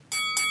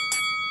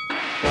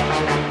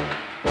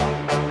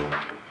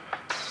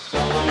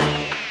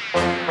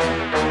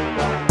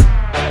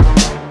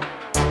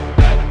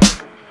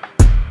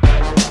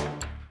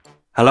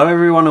Hello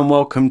everyone and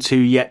welcome to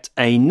yet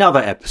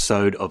another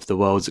episode of the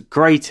world's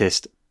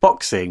greatest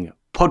boxing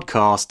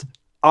podcast,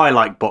 I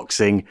Like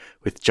Boxing,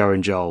 with Joe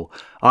and Joel.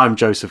 I'm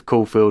Joseph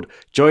Caulfield,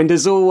 joined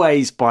as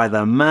always by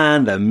the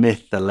man, the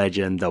myth, the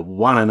legend, the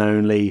one and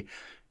only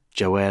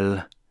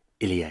Joel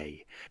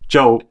Illier.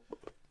 Joel,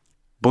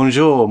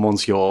 bonjour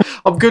monsieur.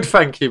 I'm good,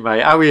 thank you,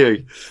 mate. How are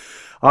you?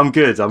 I'm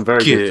good, I'm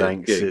very good,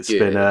 thanks. It's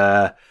been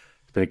a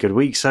good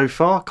week so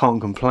far,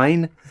 can't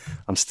complain.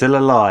 I'm still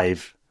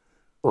alive.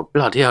 Oh,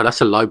 bloody hell,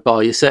 that's a low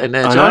bar you're setting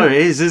there, Joe. I know, it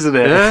is, isn't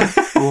it? Yeah?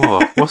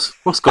 Oh,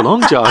 what's gone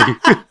on, Joe?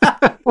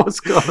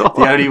 What's gone on?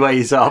 The only way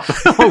is up.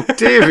 Oh,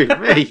 dearie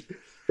me.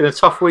 Been a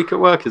tough week at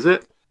work, is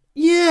it?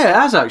 Yeah, it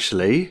has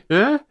actually.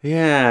 Yeah?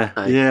 Yeah,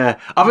 Hey. yeah.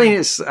 I mean,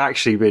 it's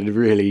actually been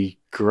really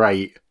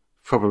great,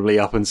 probably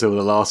up until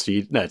the last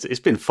few... No, it's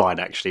been fine,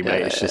 actually,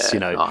 mate. It's just, I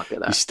get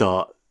that. you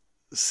start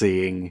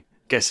seeing...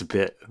 Gets a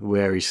bit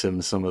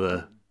wearisome, some of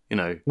the,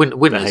 Winter's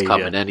behaviour.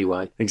 coming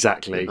anyway.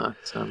 Exactly.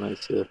 So, mate,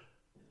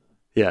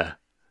 Yeah,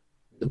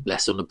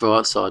 less on the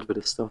bright side with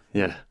this stuff.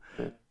 yeah.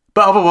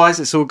 But otherwise,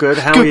 it's all good.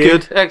 How are you?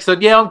 Good,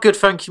 excellent. Yeah, I'm good,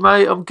 thank you,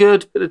 mate. I'm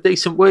good. Been a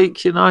decent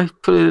week,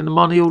 put in the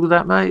money, all of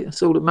that, mate.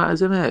 That's all that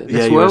matters, isn't it?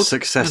 Yeah, you're a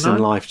success in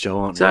life, Joe,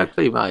 aren't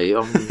Exactly, mate.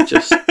 I'm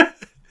just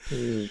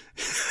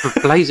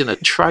blazing a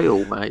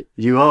trail, mate.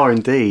 you? You are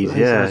indeed,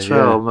 Blazing yeah. a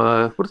trail.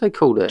 yeah. What do they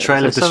call it?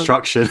 Trail of Is it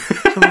destruction.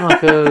 something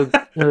like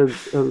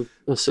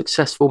a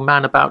successful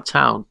man about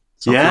town.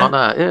 Something Yeah? like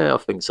that. Yeah, I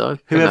think so.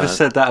 Whoever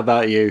said that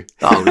about you?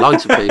 Oh,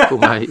 loads of people,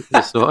 mate.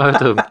 Just not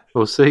heard them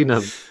or seen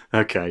them.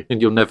 Okay. And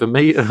you'll never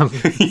meet them.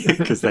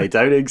 Because they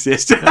don't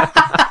exist. Get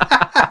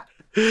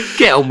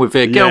on with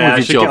it. Get on I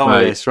with should your get job, on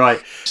with mate. this.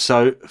 Right.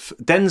 So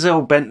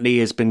Denzel Bentley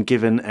has been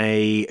given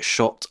a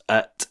shot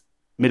at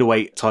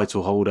middleweight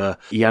title holder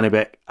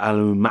Yanibek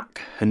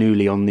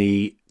Alumak-Hanouli on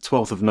the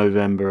 12th of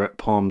November at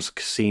Palms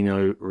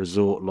Casino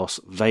Resort, Las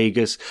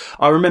Vegas.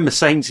 I remember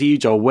saying to you,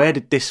 Joel, where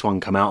did this one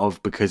come out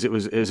of? Because it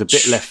was a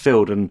bit left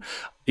field, and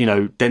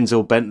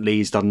Denzel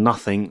Bentley's done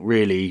nothing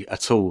really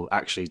at all.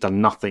 Actually, he's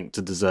done nothing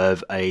to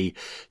deserve a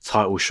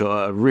title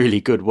shot at a really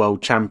good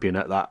world champion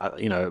at that,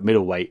 at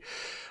middleweight.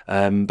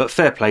 But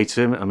fair play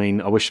to him. I mean,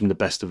 I wish him the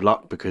best of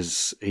luck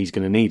because he's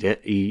going to need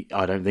it.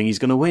 I don't think he's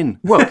going to win.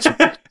 Well,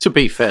 to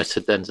be fair to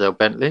Denzel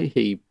Bentley,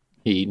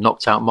 he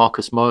knocked out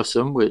Marcus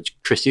Morrison, which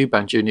Chris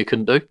Eubank Jr.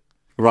 couldn't do.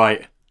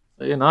 Right.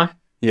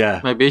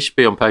 Yeah. Maybe he should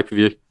be on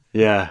pay-per-view.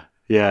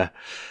 Yeah.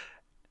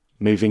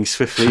 Moving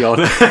swiftly on.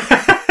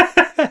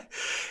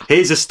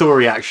 Here's a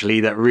story,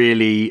 actually, that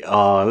really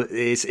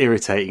it's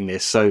irritating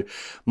this. So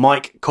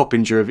Mike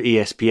Coppinger of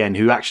ESPN,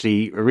 who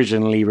actually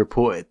originally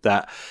reported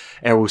that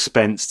Errol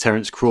Spence,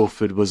 Terence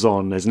Crawford was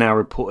on, has now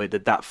reported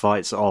that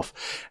fight's off.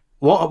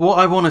 What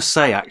I want to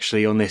say,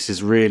 actually, on this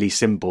is really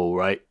simple,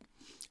 right?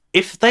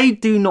 If they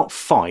do not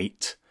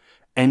fight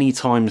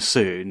anytime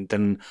soon,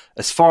 then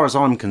as far as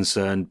I'm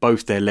concerned,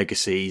 both their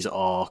legacies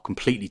are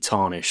completely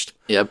tarnished.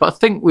 Yeah, but I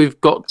think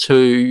we've got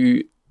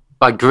to...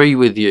 I agree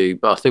with you,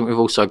 but I think we've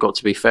also got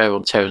to be fair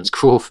on Terence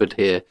Crawford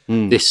here.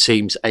 This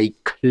seems a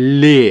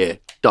clear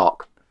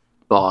duck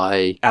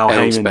by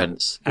Errol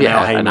Spence. And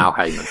Al Heyman. And Al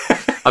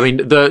Heyman. I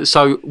mean,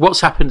 so what's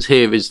happened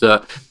here is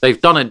that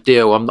they've done a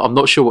deal. I'm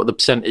not sure what the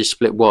percentage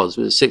split was.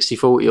 Was it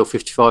 60-40 or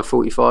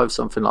 55-45,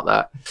 something like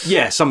that?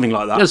 Yeah, something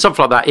like that. Yeah,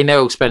 something like that in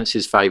Errol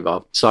Spence's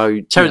favour. So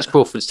Terence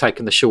Crawford's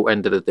taken the short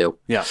end of the deal.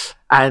 Yeah.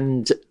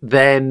 And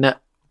then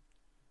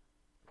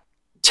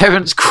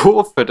Terence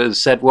Crawford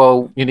has said,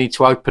 well, you need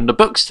to open the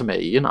books to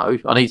me.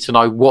 I need to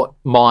know what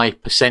my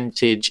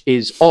percentage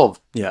is of.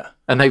 Yeah.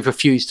 And they've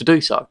refused to do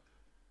so.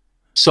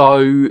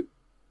 So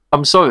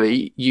I'm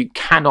sorry, you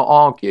cannot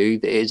argue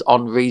that it is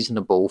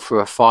unreasonable for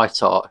a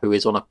fighter who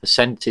is on a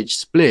percentage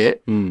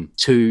split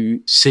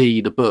to see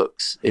the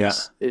books.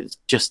 It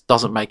just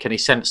doesn't make any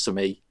sense to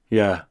me.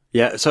 Yeah.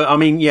 Yeah. So, I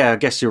mean, I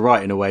guess you're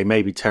right in a way.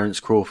 Maybe Terence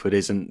Crawford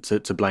isn't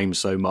to blame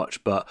so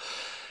much, but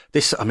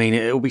this, I mean,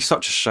 it'll be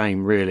such a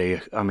shame, really.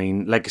 I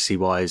mean,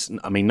 legacy-wise,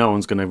 I mean, no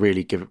one's going to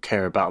really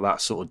care about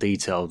that sort of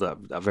detail, that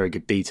very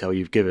good detail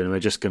you've given. We're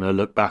just going to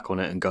look back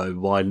on it and go,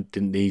 why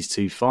didn't these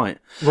two fight?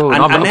 Well,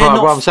 what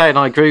I'm saying,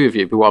 I agree with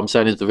you, but what I'm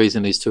saying is the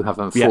reason these two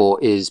haven't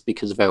fought is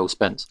because of Errol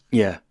Spence.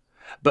 Yeah.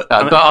 But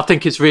I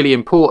think it's really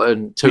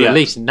important to, at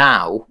least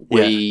now,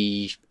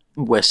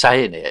 we're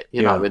saying it,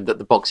 and that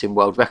the boxing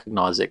world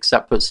recognises it, because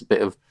that puts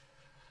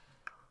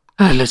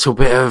a little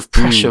bit of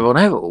pressure on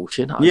Errol,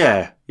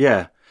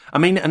 Yeah. I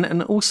mean,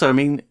 and also, I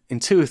mean, in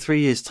 2 or 3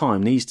 years'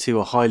 time, these two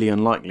are highly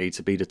unlikely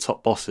to be the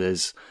top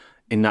bosses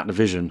in that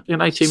division. In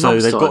 18 so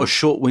months' they've time. got a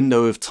short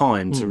window of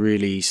time to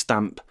really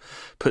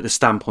put the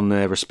stamp on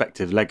their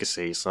respective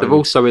legacies. So they're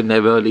also in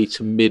their early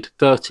to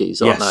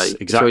mid-30s, aren't they?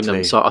 Exactly. Between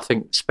them. So I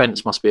think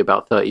Spence must be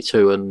about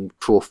 32 and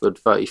Crawford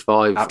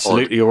 35.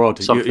 Absolutely, you're right.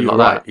 Something you're like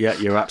right. that. Yeah,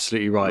 you're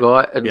absolutely right.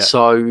 Right, and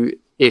so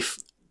if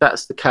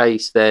that's the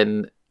case,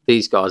 then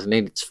these guys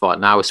needed to fight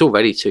now. It's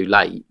already too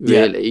late,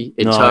 really,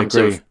 in terms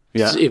of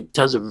in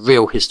terms of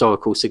real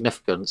historical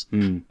significance.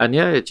 And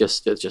it's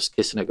just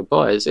kissing it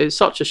goodbye. It's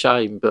such a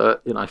shame,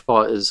 but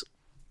fighters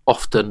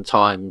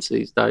oftentimes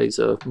these days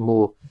are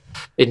more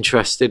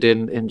interested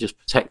in just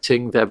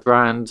protecting their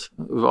brand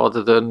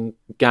rather than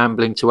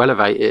gambling to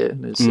elevate it.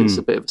 And it's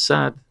a bit of a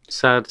sad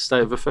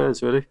state of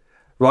affairs, really.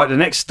 Right, the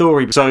next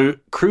story. So,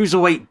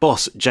 cruiserweight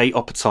boss Jay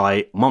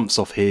Opetaia, months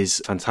off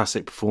his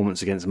fantastic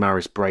performance against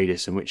Maris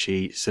Bradis, in which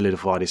he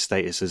solidified his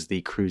status as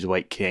the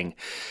cruiserweight king.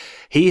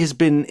 He has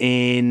been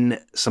in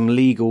some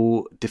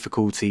legal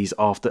difficulties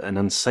after an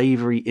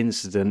unsavoury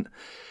incident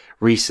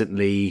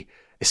recently,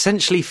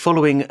 essentially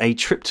following a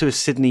trip to a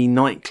Sydney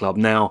nightclub.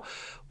 Now,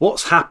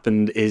 what's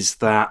happened is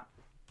that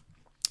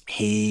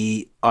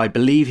I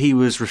believe he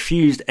was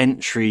refused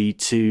entry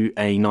to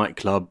a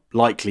nightclub,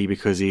 likely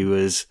because he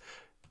was,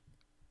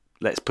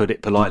 let's put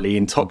it politely,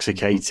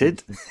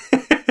 intoxicated.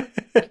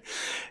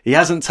 He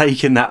hasn't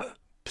taken that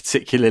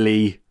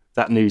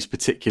news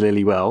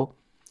particularly well.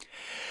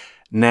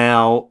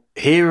 Now,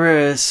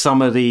 here are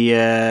some of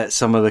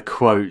the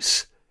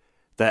quotes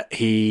that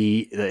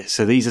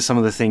so these are some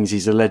of the things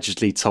he's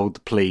allegedly told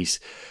the police.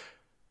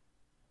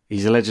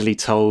 He's allegedly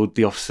told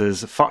the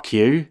officers, "Fuck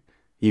you,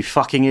 you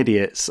fucking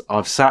idiots.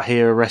 I've sat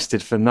here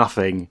arrested for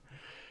nothing."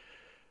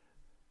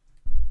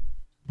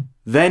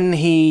 Then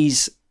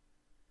he's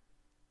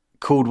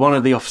called one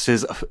of the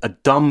officers a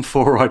dumb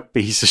four-eyed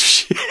piece of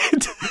shit.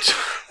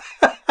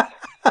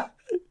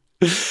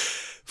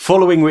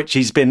 Following which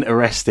he's been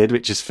arrested,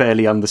 which is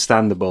fairly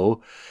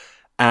understandable.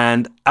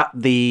 And at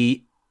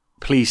the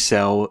police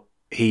cell,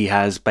 he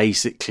has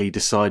basically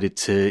decided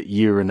to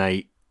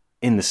urinate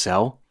in the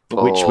cell,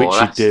 which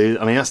you do.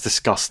 I mean, that's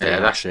disgusting. Yeah,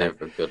 that's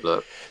never a good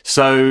look.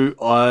 So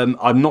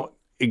I'm not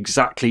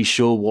exactly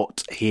sure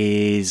what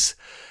his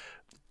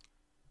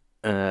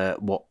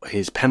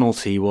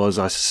penalty was.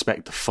 I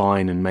suspect a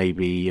fine and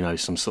maybe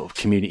some sort of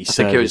community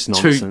service nonsense.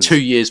 I think it was 2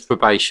 years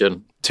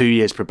probation. 2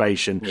 years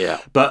probation.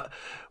 Yeah. But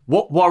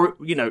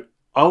I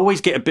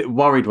always get a bit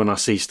worried when I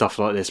see stuff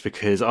like this,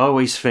 because I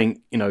always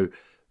think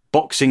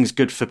boxing's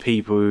good for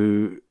people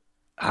who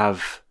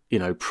have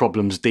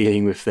problems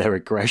dealing with their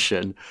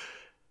aggression.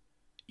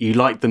 You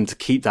like them to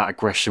keep that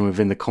aggression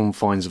within the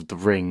confines of the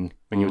ring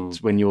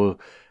when you're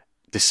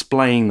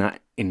displaying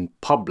that in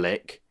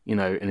public. In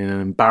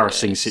an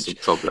embarrassing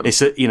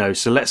situation.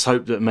 So let's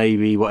hope that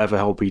maybe whatever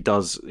help he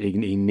does,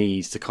 he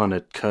needs to kind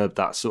of curb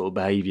that sort of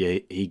behaviour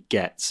he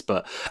gets.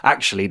 But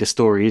actually, the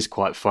story is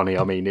quite funny.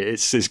 I mean,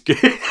 it's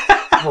good.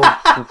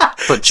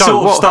 But Joe,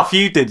 sort of stuff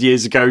you did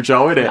years ago,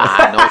 Joe, isn't it?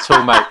 Nah, not at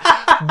all, mate.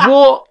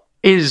 What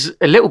is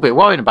a little bit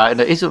worrying about,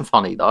 and it isn't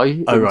funny though,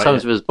 in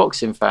terms of us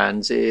boxing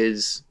fans,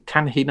 is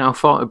can he now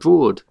fight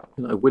abroad?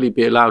 Will he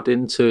be allowed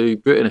into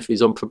Britain if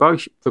he's on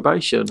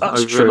probation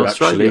that's over true, in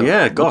Australia? Actually.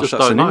 Yeah, gosh,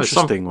 that's an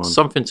interesting one.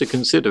 Something to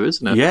consider,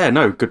 isn't it? Yeah,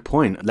 no, good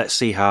point. Let's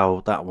see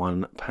how that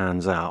one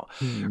pans out.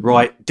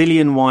 Right,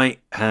 Dillian Whyte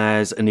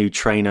has a new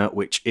trainer,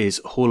 which is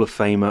Hall of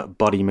Famer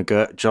Buddy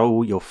McGirt.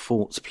 Joel, your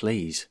thoughts,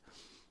 please.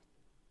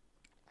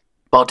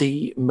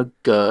 Buddy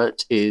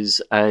McGirt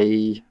is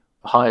a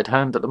hired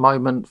hand at the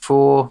moment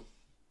for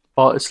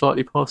fighters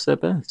slightly past their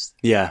best.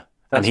 Yeah.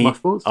 That's my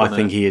thoughts. I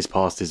think he is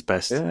past his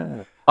best.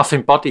 Yeah, I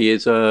think Buddy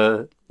is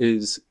at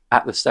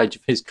the stage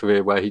of his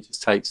career where he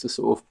just takes the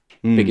sort of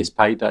biggest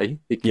payday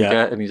he can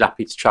get, and he's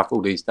happy to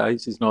travel these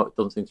days.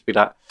 Doesn't seem to be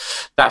that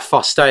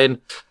fussed staying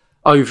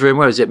over in,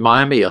 where is it,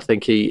 Miami? I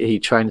think he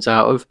trains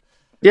out of.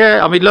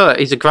 Yeah, I mean, look,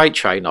 he's a great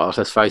trainer.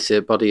 Let's face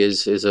it, Buddy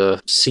is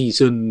a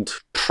seasoned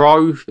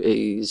pro.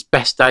 His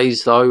best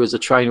days, though, as a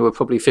trainer were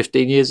probably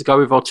 15 years ago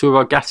with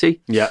Arturo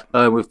Gatti. Yeah,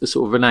 with the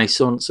sort of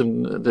renaissance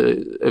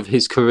of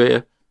his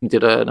career. He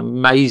did an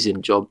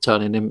amazing job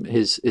turning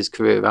his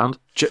career around.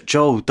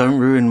 Joel, don't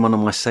ruin one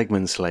of my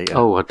segments later.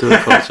 Oh, I do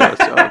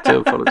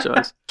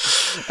apologise.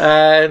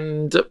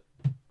 And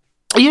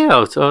yeah,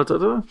 I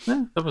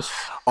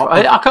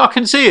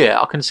can see it.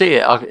 I can see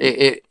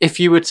it. If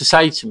you were to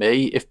say to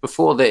me, if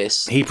before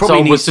this, he probably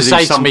someone was needs to do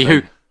say something.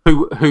 to me,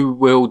 who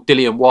will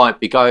Dillian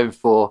Whyte be going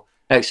for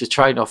extra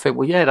trainer? I think,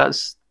 well, yeah,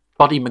 that's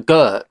Buddy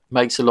McGirt.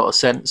 Makes a lot of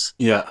sense.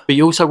 Yeah. But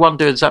you also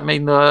wonder, does that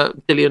mean that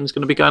Dillian's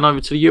going to be going over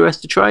to the US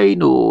to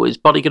train, or is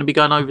Buddy going to be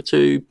going over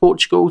to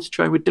Portugal to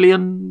train with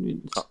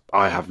Dillian?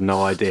 I have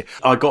no idea.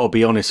 I got to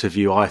be honest with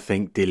you. I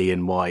think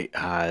Dillian Whyte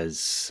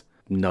has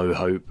no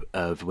hope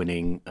of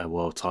winning a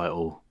world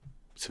title,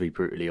 to be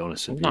brutally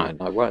honest with you.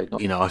 No way.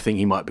 I think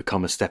he might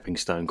become a stepping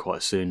stone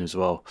quite soon as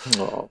well.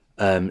 Oh.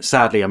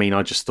 Sadly, I mean,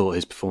 I just thought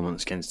his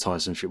performance against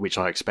Tyson, which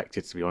I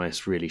expected, to be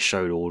honest, really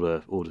showed all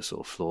the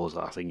sort of flaws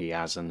that I think he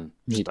has, and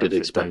he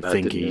don't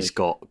think he's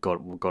got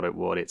it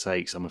what it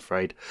takes, I'm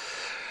afraid.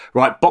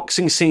 Right,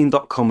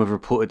 BoxingScene.com have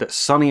reported that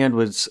Sonny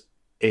Edwards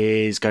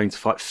is going to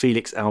fight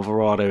Felix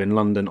Alvarado in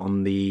London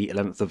on the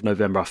 11th of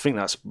November. I think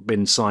that's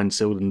been signed,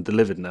 sealed and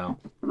delivered now.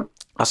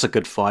 That's a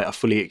good fight. I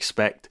fully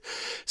expect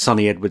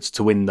Sonny Edwards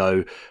to win,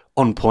 though,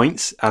 on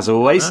points, as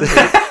always.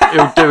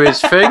 He'll do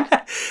his thing.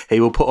 He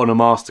will put on a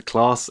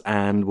masterclass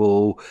and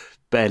will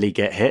barely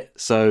get hit.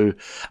 So,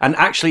 and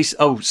actually,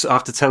 so I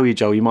have to tell you,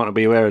 Joel, you might not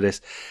be aware of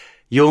this.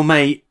 Your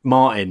mate,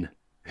 Martin,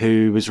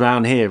 who was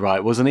round here,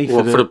 right? Wasn't he?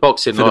 For the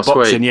boxing last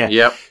week. Yeah.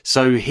 Yep.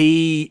 So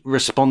he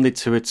responded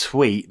to a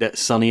tweet that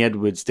Sonny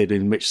Edwards did,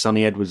 in which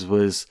Sonny Edwards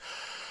was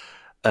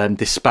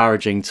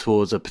disparaging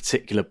towards a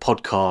particular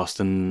podcast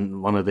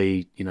and one of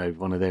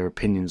their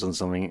opinions on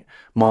something.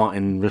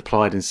 Martin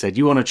replied and said,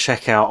 "You want to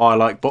check out I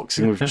Like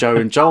Boxing with Joe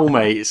and Joel,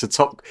 mate? It's a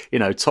top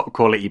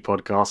quality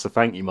podcast. So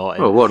thank you,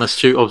 Martin." Well, what an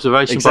astute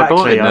observation. Exactly,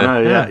 by Martin,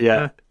 I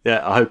know.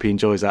 Yeah. I hope he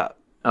enjoys that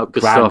good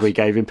grand stuff. we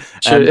gave him.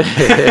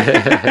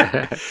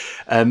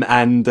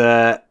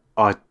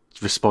 I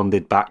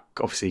responded back,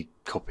 obviously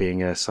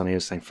copying Sonny,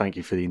 saying thank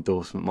you for the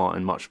endorsement,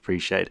 Martin, much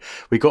appreciated.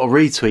 We got a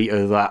retweet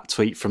of that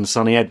tweet from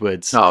Sonny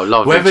Edwards. Oh,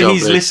 lovely. Whether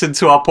he's listened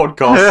to our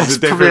podcast is a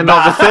different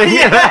another thing.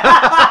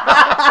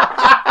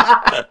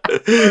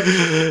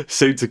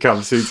 Soon to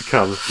come.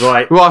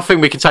 Right. Well, I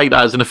think we can take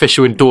that as an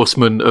official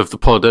endorsement of the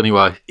pod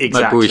anyway.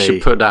 Exactly. Maybe we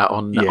should put that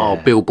on our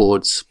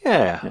billboards.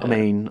 Yeah, I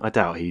mean, I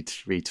doubt he'd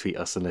retweet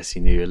us unless he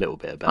knew a little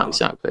bit about it.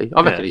 Exactly.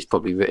 I reckon he's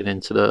probably written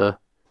into the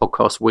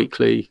podcast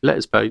weekly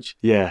letters page.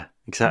 Yeah,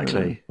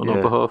 exactly. On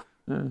our behalf.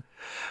 Yeah.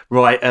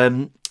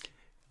 Right.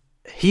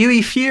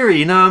 Huey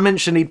Fury, I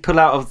mentioned he'd pull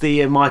out of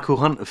the Michael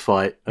Hunter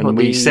fight, and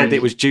we said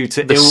it was due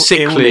to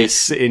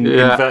illness in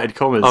inverted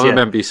commas. I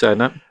remember you saying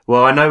that.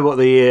 Well, I know what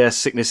the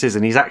sickness is,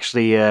 and he's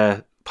actually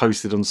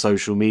posted on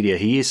social media.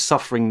 He is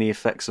suffering the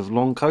effects of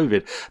long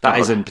COVID. That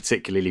isn't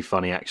particularly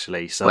funny,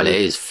 actually. So, well, it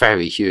is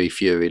very Huey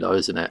Fury, though,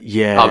 isn't it?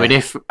 Yeah. I mean,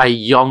 if a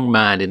young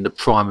man in the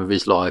prime of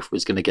his life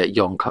was going to get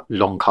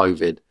long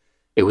COVID,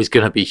 it was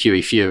going to be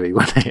Huey Fury,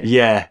 wasn't it?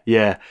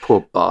 Yeah. Poor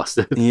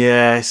bastard.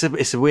 Yeah,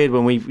 it's a weird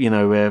one.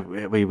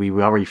 We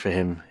worry for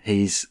him.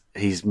 He's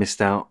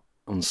missed out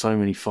on so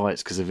many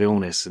fights because of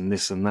illness and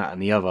this and that and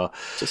the other.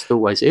 Just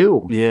always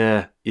ill.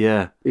 Yeah.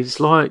 He's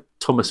like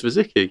Thomas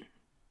Vazicki.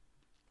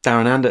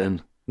 Darren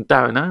Anderton.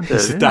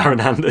 It's the Darren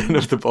Anderton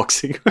of the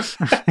boxing.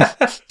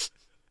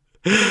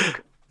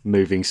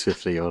 Moving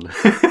swiftly on.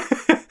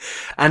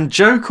 And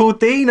Joe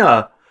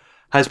Cordina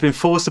has been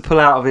forced to pull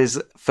out of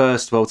his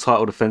first world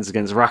title defence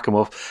against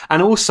Rakhimov,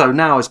 and also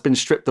now has been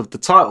stripped of the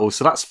title.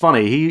 So that's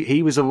funny.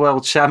 He was a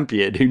world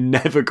champion who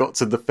never got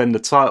to defend the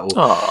title.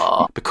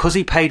 Aww. Because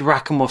he paid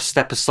Rakhimov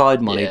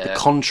step-aside money. The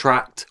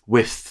contract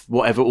with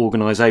whatever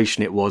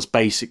organisation it was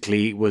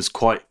basically was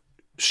quite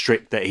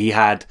strict, that he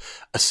had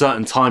a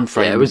certain time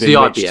frame. Yeah, it was the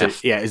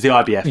IBF. It was the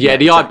IBF. Yeah,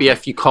 the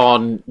IBF you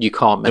can't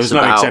mess There's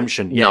about. no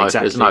exemption. Yeah, no,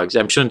 exactly. There's no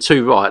exemption. And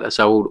two, right, that's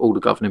how all the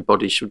governing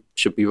bodies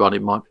should be run,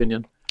 in my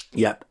opinion.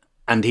 Yep.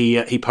 And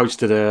he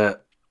posted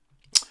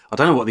I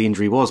don't know what the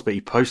injury was, but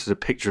he posted a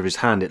picture of his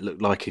hand. It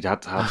looked like he'd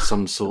had to have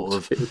some sort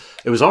of...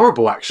 It was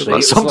horrible, actually.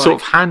 Like some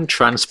sort of hand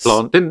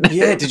transplant, didn't it?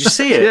 Yeah, did you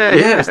see it?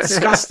 Yeah, it was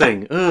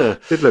disgusting. Ugh.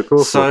 It did look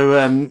awful.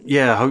 So,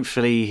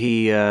 hopefully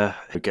he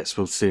gets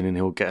well soon and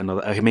he'll get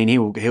another... I mean,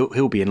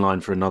 he'll be in line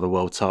for another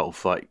world title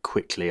fight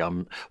quickly.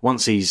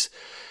 Once he's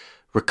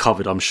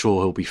recovered, I'm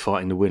sure he'll be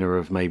fighting the winner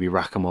of maybe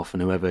Rakhimov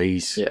and whoever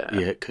he's... Yeah,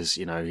 because,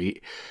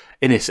 he...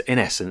 In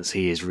essence,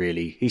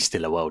 he's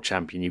still a world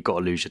champion. You've got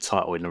to lose your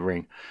title in the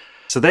ring.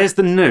 So there's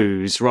the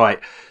news. Right,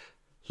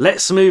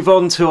 let's move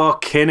on to our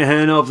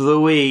Kinahan of the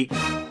week.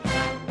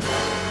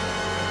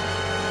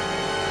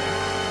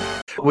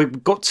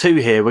 We've got two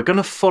here. We're going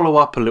to follow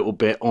up a little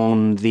bit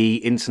on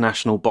the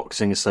International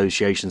Boxing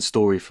Association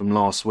story from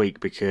last week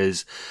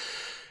because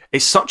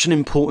it's such an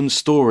important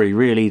story.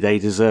 Really, they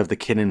deserve the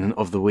Kinahan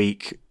of the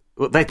week.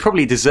 Well, they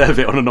probably deserve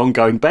it on an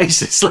ongoing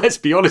basis, let's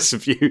be honest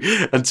with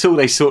you, until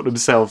they sort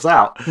themselves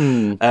out.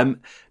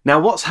 Now,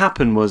 what's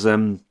happened was,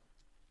 I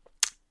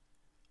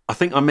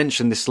think I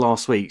mentioned this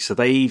last week, so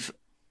they've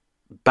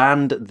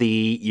banned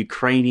the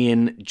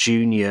Ukrainian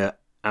junior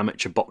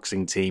amateur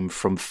boxing team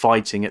from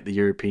fighting at the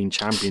European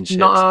Championships.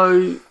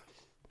 No,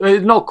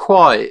 not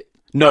quite.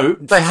 No,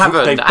 they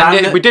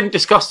haven't. We didn't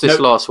discuss this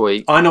last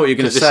week. I know what you're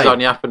going to say. This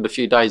only happened a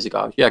few days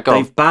ago. Yeah, go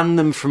on. They've banned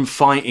them from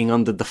fighting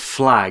under the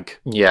flag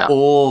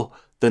or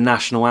the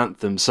national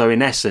anthem. So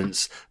in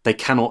essence, they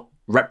cannot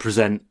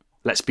represent,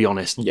 let's be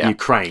honest,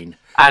 Ukraine.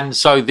 And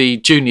so the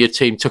junior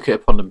team took it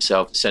upon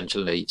themselves,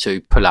 essentially, to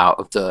pull out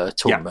of the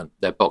tournament.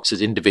 Their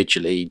boxers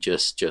individually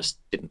just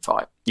didn't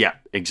fight. Yeah,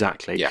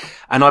 exactly. Yeah.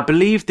 And I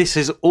believe this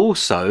is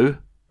also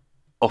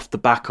off the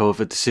back of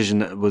a decision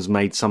that was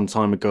made some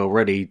time ago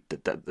already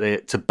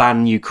to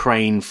ban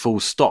Ukraine full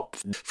stop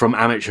from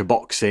amateur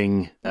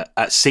boxing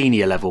at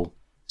senior level.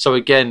 So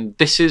again,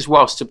 this is,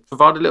 whilst to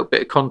provide a little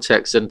bit of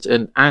context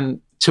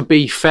and to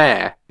be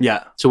fair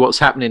to what's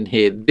happening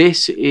here,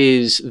 this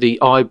is the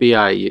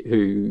IBA,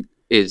 who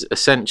is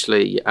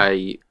essentially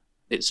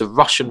it's a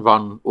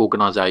Russian-run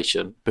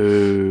organisation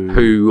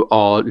who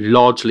are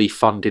largely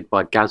funded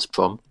by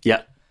Gazprom.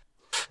 Yeah.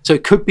 So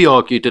it could be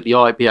argued that the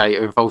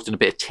IBA are involved in a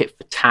bit of tit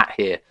for tat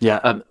here.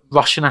 Yeah.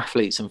 Russian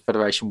athletes and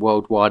federation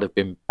worldwide have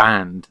been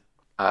banned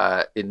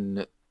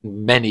in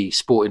many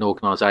sporting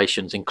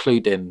organisations,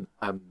 including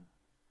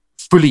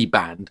fully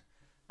banned,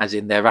 as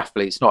in their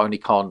athletes not only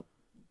can't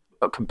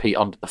compete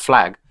under the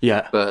flag,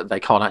 Yeah. but they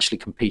can't actually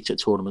compete at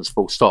tournaments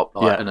full stop.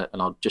 Like, Yeah.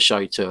 and I'll just show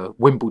you to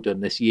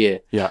Wimbledon this year,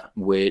 Yeah.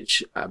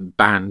 which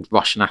banned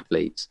Russian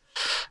athletes.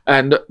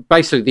 And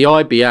basically the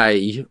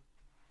IBA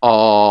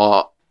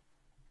are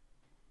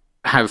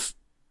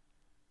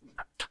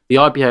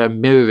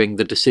mirroring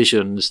the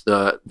decisions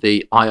that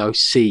the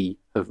IOC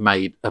have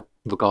made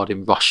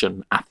regarding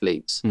Russian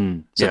athletes.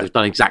 So they've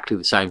done exactly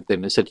the same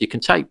thing. They said you can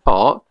take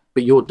part,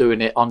 but you're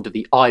doing it under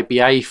the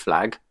IBA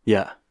flag,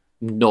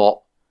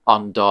 not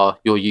under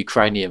your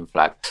Ukrainian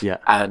flag. Yeah.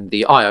 And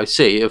the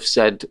IOC have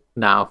said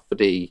now for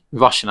the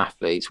Russian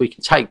athletes, we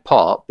can take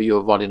part, but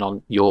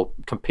you're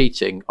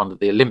competing under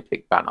the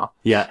Olympic banner,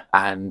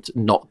 and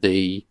not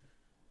the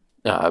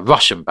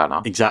Russian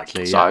banner.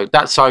 Exactly. So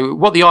so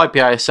what the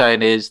IBA is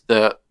saying is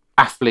that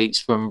athletes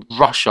from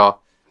Russia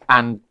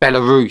and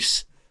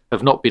Belarus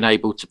have not been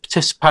able to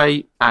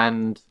participate,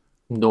 and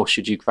nor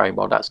should Ukraine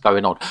while that's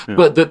going on.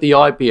 But that the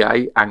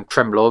IBA and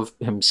Kremlov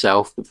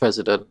himself, the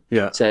president,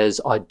 says,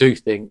 I do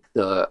think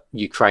that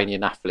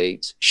Ukrainian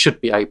athletes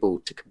should be able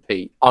to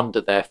compete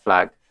under their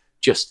flag,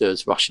 just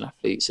as Russian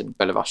athletes and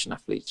Belarusian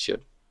athletes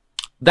should.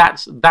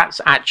 That's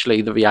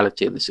actually the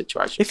reality of the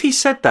situation. If he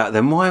said that,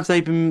 then why have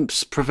they been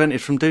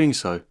prevented from doing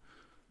so?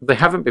 They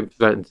haven't been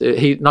prevented.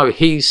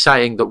 He's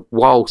saying that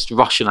whilst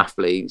Russian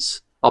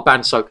athletes are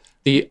banned, so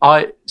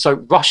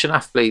Russian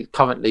athletes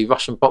currently,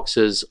 Russian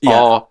boxers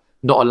are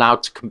not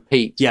allowed to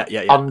compete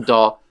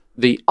under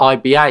the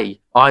IBA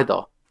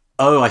either.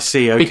 Oh, I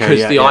see. Okay,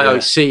 because the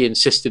IOC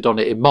insisted on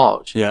it in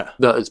March.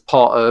 That as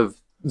part of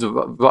the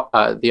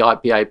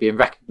IBA being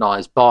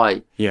recognised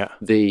by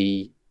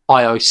the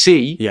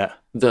IOC,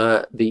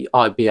 the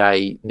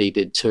IBA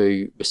needed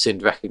to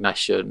rescind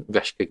recognition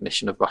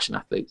of Russian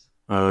athletes.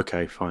 Oh,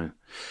 okay, fine.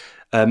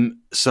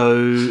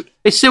 So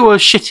it's still a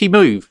shitty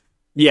move.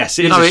 Yes,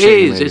 it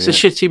is. It's a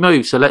shitty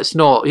move. So let's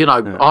not,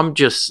 I'm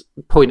just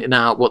pointing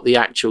out what the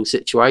actual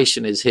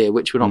situation is here,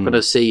 which we're not going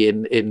to see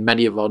in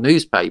many of our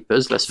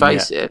newspapers, let's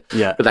face it.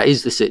 But that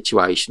is the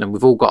situation, and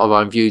we've all got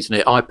our own views on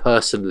it. I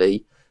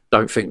personally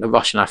don't think the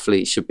Russian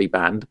athletes should be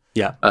banned.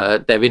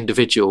 They're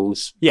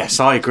individuals. Yes,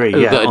 I agree.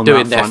 That are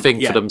doing their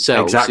thing for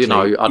themselves. Exactly.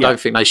 I don't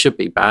think they should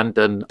be banned,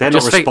 and they're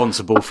not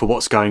responsible for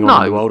what's going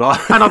on in the world.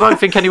 And I don't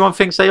think anyone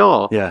thinks they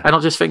are. And I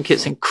just think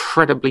it's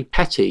incredibly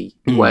petty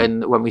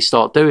when we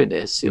start doing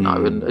this,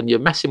 and you're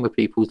messing with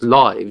people's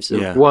lives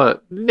of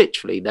work,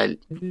 literally their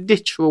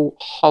literal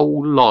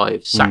whole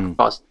lives,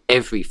 sacrificed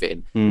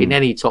everything in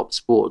any top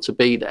sport to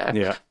be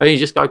there. And you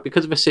just go,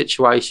 because of a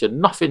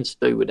situation, nothing to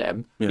do with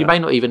them. You may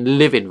not even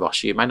live in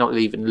Russia. You may not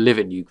even live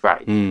in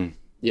Ukraine.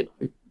 You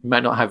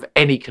may not have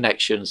any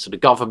connections to the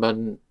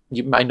government.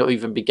 You may not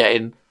even be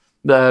getting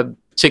the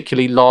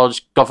particularly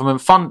large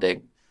government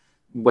funding.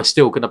 We're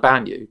still going to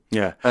ban you.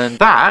 And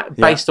that,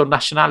 based on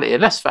nationality,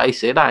 and let's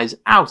face it, that is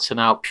out and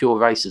out pure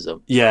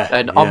racism.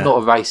 I'm not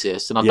a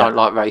racist, and I don't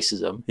like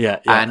racism.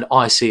 And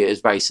I see it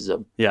as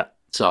racism.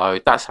 So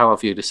that's how I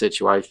view the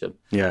situation.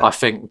 I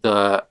think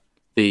that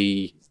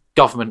the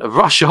government of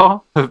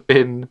Russia have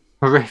been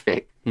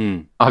horrific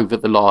over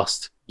the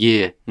last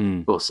year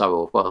or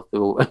so. Well,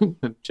 they're all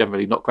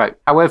generally not great.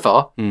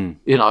 However,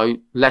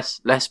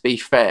 let's be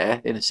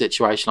fair. In a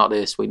situation like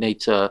this, we need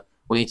to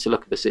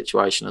look at the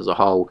situation as a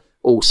whole.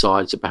 All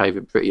sides are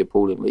behaving pretty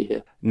appallingly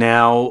here.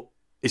 Now,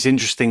 it's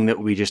interesting that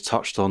we just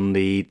touched on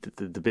the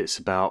bits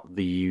about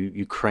the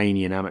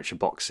Ukrainian amateur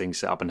boxing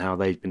setup and how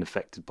they've been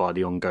affected by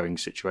the ongoing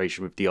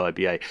situation with the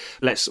IBA.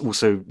 Let's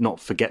also not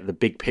forget the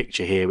big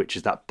picture here, which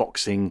is that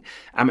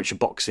amateur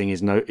boxing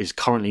is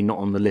currently not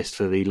on the list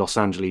for the Los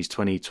Angeles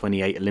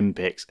 2028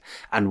 Olympics,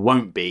 and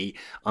won't be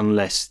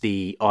unless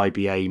the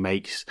IBA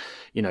makes,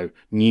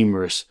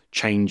 numerous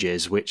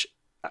changes, which,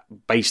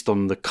 based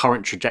on the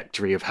current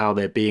trajectory of how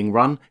they're being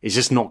run, is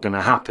just not going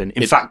to happen.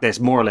 In fact, they're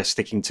more or less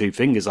sticking two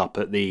fingers up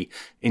at the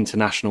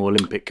International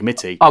Olympic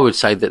Committee. I would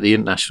say that the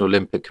International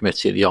Olympic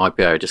Committee and the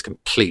IBA are just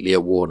completely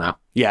at war now.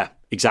 Yeah,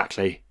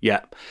 exactly.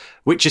 Yeah.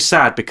 Which is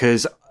sad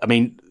because,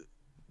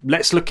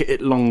 let's look at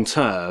it long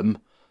term.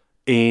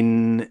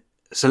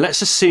 So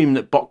let's assume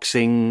that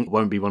boxing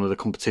won't be one of the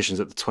competitions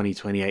at the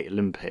 2028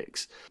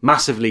 Olympics.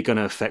 Massively going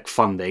to affect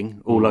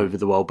funding all over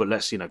the world, but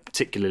let's,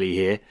 particularly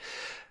here.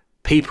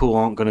 People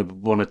aren't going to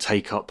want to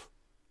take up,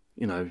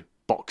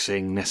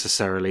 boxing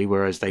necessarily,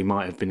 whereas they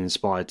might have been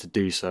inspired to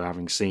do so,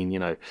 having seen,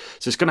 So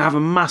it's going to have a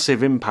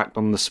massive impact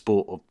on the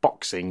sport of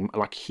boxing,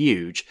 like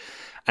huge.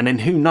 And then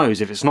who knows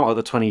if it's not at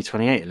the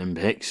 2028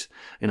 Olympics,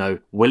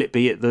 will it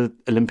be at the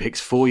Olympics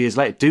 4 years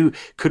later?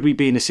 Could we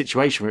be in a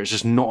situation where it's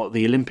just not at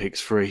the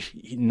Olympics for,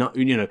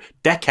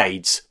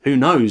 decades? Who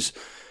knows?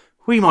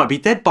 We might be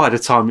dead by the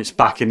time it's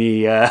back in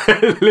the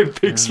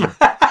Olympics.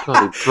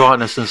 Bloody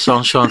brightness and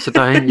sunshine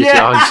today, ain't you,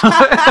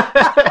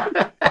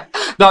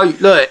 No,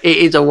 look, it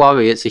is a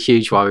worry. It's a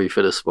huge worry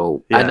for the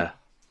sport. And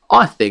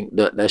I think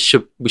that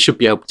we should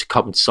be able to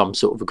come to some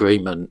sort of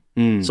agreement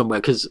somewhere,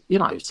 because,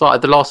 it's like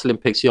at the last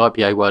Olympics, the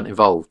IBA weren't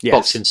involved. Yes.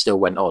 Boxing still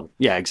went on.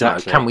 Yeah,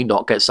 exactly. Can we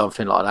not get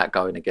something like that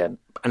going again?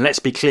 And let's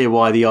be clear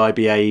why the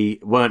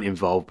IBA weren't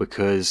involved,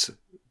 because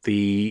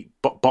the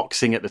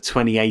boxing at the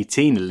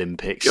 2018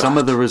 Olympics, God. some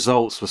of the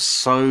results were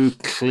so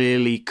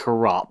clearly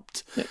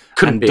corrupt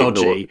and be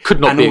dodgy, ignored. Could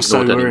not and be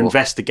also ignored were anymore.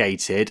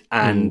 investigated.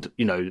 And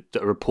the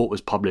report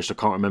was published. I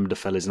can't remember the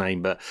fella's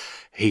name, but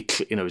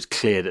it was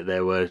clear that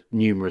there were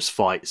numerous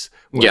fights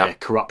where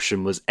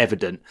corruption was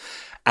evident,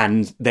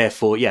 and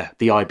therefore,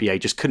 the IBA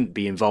just couldn't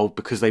be involved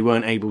because they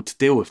weren't able to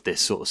deal with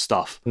this sort of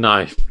stuff.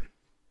 No.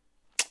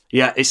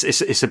 Yeah,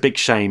 it's a big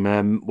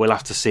shame. We'll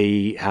have to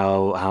see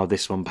how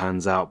this one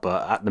pans out.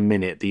 But at the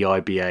minute, the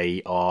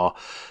IBA are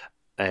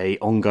a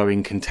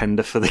ongoing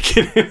contender for the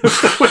Kinnan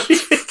of the Week.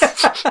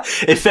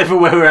 If ever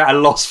we're at a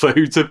loss for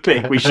who to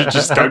pick, we should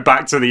just go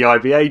back to the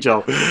IBA,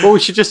 Joel. Well, we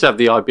should just have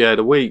the IBA of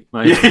the week,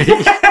 maybe.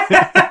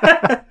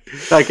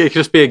 Like, it could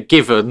just be a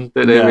given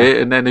that they're it,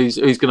 and then who's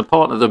going to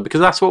partner them,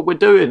 because that's what we're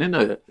doing, isn't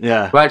it?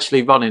 Yeah. We're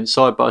actually running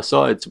side by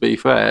side, to be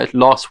fair.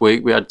 Last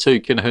week we had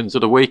 2 Kinahans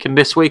of the week, and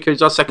this week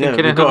who's our second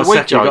Kinahan of the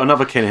week, Joe? We've got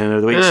another Kinahan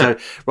of the week. So,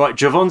 right,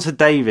 Gervonta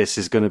Davis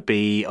is going to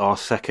be our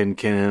second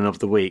Kinahan of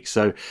the week.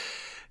 So,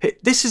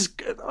 this is...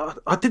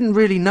 I didn't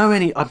really know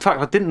any... In fact,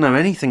 I didn't know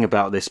anything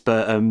about this,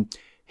 but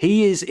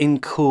he is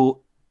in court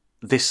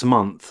this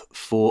month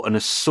for an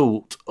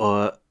assault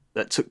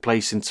that took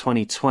place in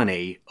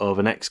 2020 of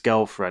an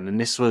ex-girlfriend, and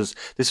this was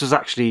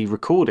actually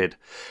recorded,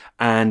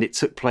 and it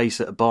took place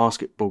at a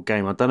basketball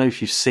game. I don't know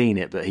if you've seen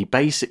it, but he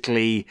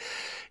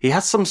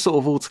had some sort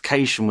of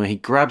altercation where he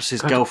grabs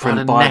his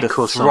girlfriend by the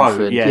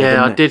throat.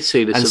 Yeah, I did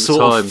see this and at the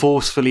sort time. of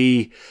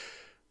forcefully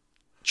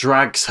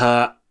drags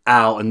her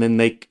out, and then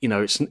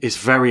it's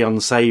very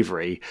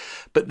unsavoury.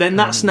 But then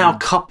that's now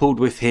coupled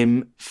with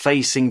him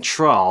facing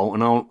trial,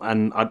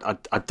 and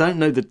I don't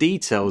know the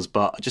details,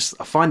 but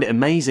I find it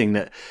amazing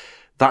that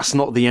that's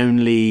not the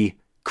only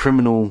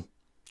criminal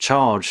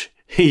charge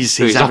he's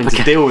having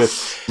to deal with.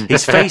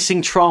 He's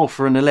facing trial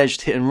for an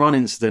alleged hit and run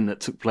incident that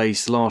took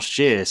place last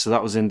year. So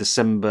that was in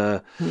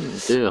December.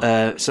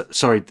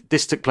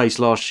 This took place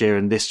last year,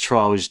 and this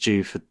trial is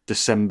due for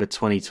December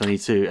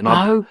 2022. And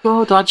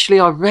actually,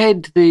 I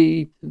read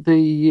the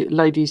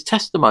lady's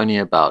testimony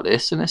about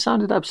this, and it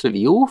sounded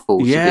absolutely awful.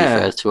 To be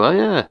fair to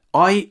her,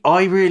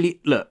 I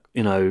really look.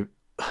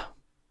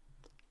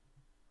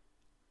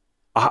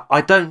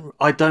 I don't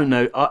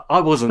know. I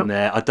wasn't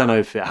there. I don't know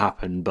if it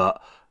happened,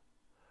 but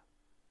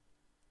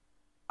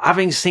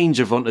having seen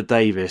Gervonta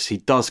Davis, he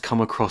does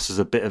come across as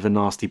a bit of a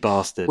nasty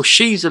bastard. Well,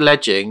 she's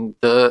alleging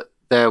that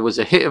there was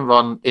a hit and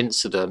run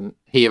incident.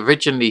 He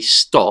originally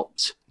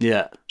stopped.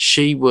 Yeah.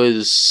 She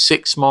was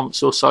 6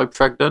 months or so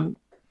pregnant,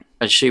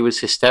 and she was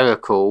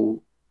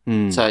hysterical,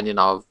 saying,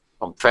 I'm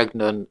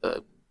pregnant,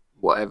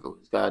 whatever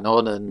was going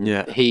on.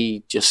 And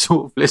he just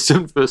sort of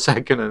listened for a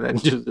second, and then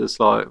just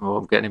like,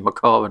 I'm getting in my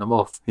car and I'm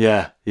off.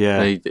 Yeah.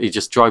 And he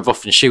just drove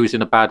off, and she was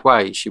in a bad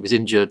way. She was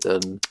injured,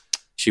 and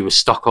she was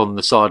stuck on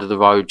the side of the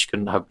road. She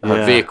couldn't have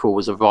her vehicle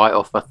was a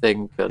write-off, I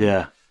think.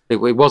 And it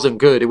wasn't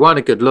good. It wasn't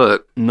a good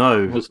look.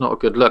 No. It was not a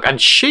good look. And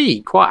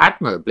she, quite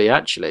admirably,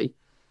 actually,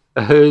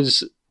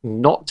 has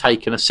not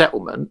taken a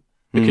settlement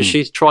because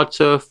she's tried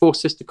to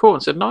force this to court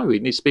and said, no, he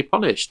needs to be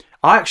punished.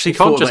 I actually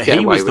thought that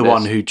he was the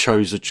one who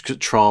chose a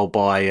trial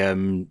by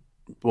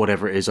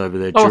whatever it is over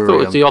there. I thought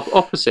it was the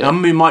opposite.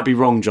 We might be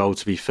wrong, Joel,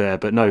 to be fair,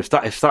 but no, if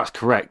that's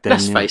correct, then...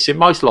 Let's face it,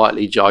 most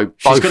likely, Joe,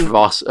 both of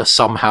us are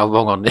somehow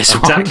wrong on this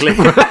one. Exactly.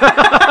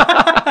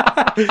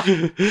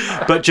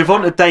 But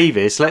Gervonta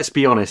Davis, let's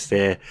be honest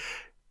here,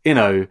 you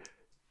got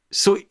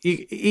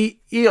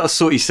to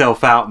sort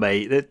yourself out,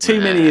 mate. There are too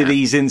many of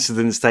these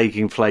incidents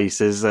taking place.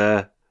 There's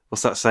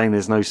what's that saying?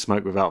 There's no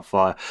smoke without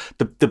fire.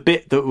 The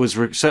bit that was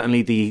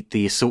certainly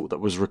the assault that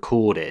was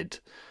recorded.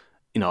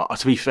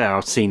 To be fair,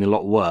 I've seen a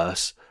lot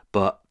worse,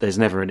 but there's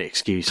never an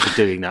excuse for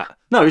doing that.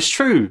 No, it's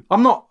true.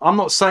 I'm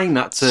not saying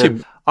that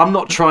to. I'm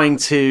not trying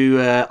to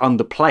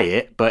underplay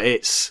it, but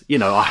it's there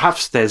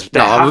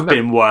have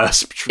been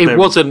worse. It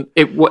wasn't.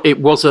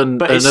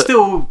 But it's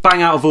still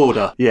bang out of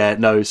order. Yeah,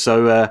 no.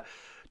 So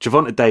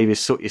Gervonta Davis,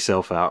 sort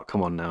yourself out.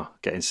 Come on now,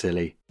 getting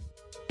silly.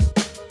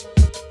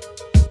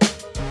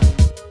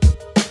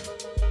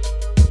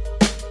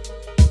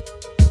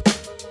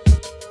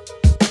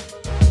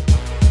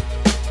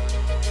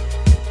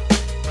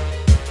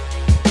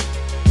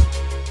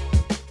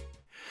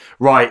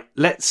 Right,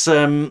 let's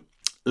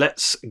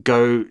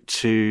go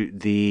to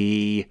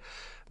the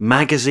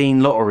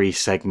magazine lottery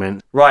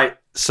segment. Right,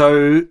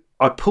 so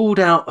I pulled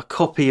out a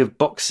copy of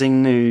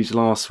Boxing News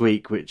last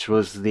week, which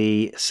was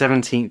the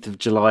 17th of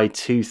July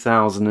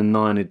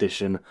 2009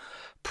 edition,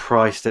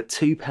 priced at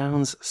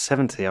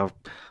 £2.70. I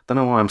don't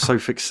know why I'm so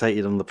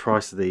fixated on the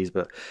price of these,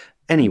 but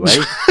anyway,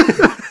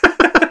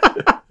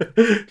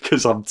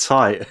 because I'm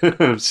tight,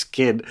 I'm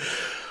skinned.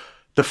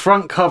 The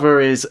front cover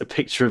is a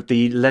picture of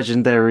the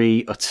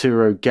legendary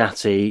Arturo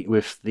Gatti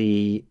with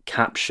the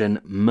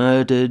caption,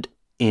 "Murdered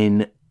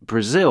in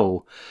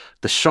Brazil,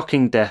 the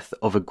shocking death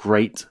of a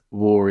great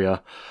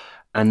warrior."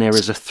 And there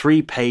is a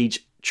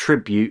 3-page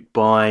tribute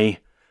by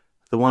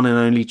the one and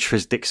only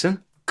Tris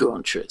Dixon. Go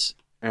on, Tris.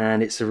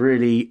 And it's a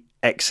really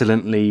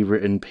excellently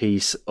written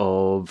piece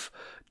of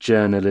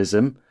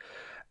journalism.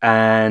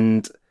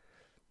 And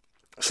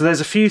So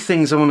there's a few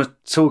things I want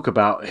to talk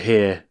about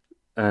here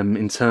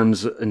in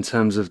terms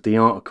of the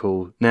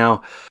article.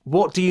 Now,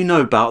 what do you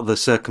know about the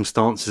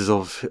circumstances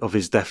of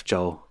his death,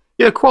 Joel?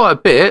 Yeah, quite a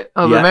bit.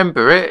 I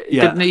remember it.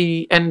 Yeah. Didn't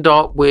he end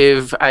up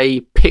with a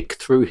pick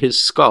through his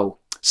skull?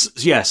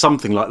 Yeah,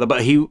 something like that.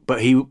 But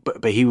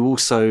he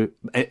also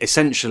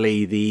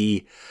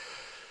essentially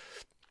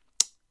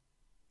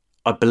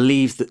I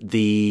believe that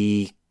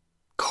the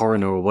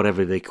coroner or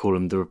whatever they call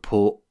him, the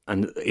report,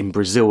 and in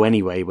Brazil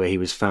anyway, where he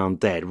was found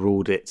dead,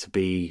 ruled it to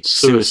be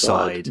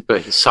suicide.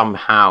 But he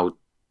somehow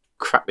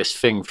cracked this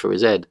thing through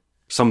his head.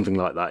 Something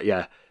like that,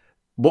 yeah.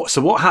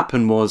 What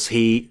happened was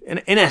he,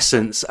 in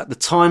essence, at the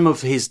time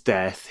of his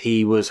death,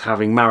 he was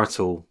having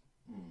marital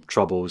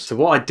troubles. So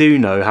what I do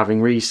know,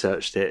 having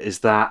researched it, is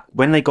that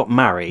when they got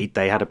married,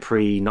 they had a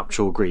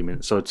pre-nuptial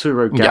agreement. So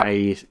Arturo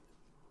Gatti,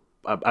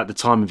 at the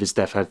time of his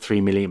death, had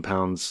 £3 million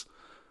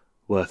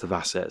worth of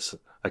assets.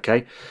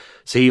 Okay,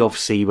 so he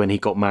obviously, when he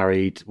got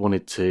married,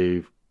 wanted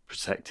to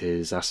protect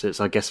his assets.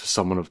 I guess for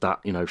someone of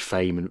that,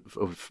 fame and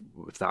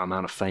with that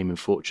amount of fame and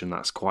fortune,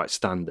 that's quite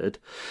standard.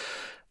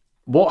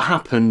 What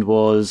happened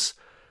was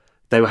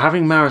they were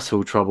having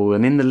marital trouble,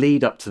 and in the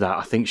lead up to that,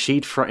 I think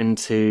she'd threatened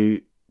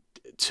to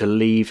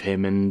leave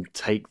him and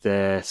take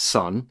their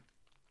son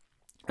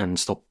and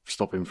stop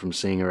him from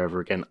seeing her ever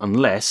again,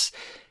 unless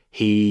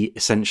he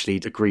essentially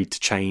agreed to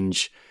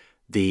change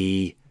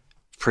the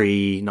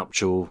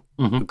pre-nuptial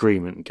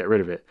agreement and get rid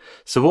of it.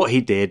 So what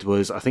he did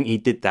was, I think he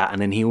did that,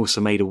 and then he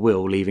also made a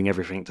will leaving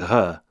everything to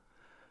her.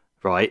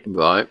 Right.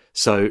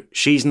 So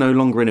she's no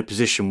longer in a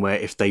position where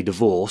if they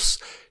divorce,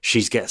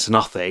 she gets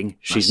nothing.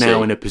 She's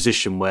now in a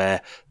position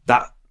where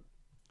that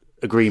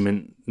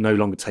agreement no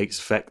longer takes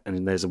effect,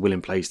 and there's a will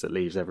in place that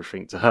leaves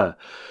everything to her.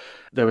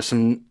 There were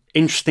some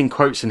interesting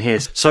quotes in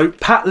here. So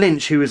Pat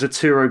Lynch, who was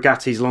Arturo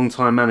Gatti's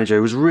longtime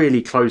manager, was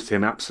really close to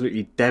him,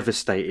 absolutely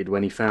devastated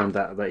when he found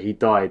out that he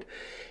died.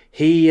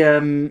 He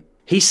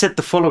said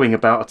the following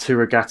about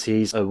Arturo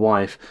Gatti's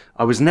wife: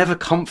 "I was never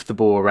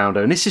comfortable around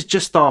her," and this is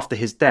just after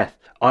his death.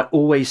 "I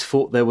always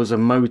thought there was a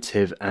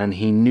motive, and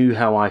he knew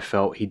how I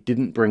felt. He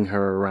didn't bring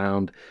her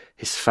around.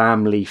 His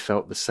family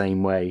felt the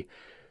same way.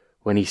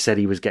 When he said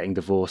he was getting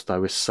divorced, I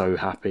was so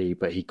happy,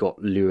 but he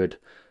got lured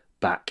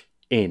back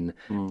in."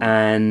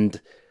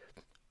 And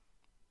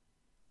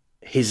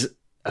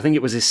I think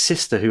it was his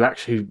sister who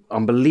actually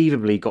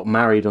unbelievably got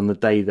married on the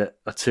day that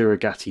Arturo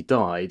Gatti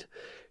died.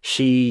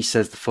 She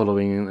says the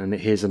following, and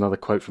here's another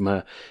quote from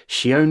her: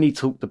 "She only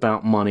talked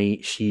about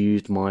money. She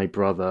used my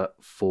brother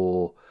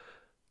for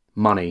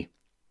money."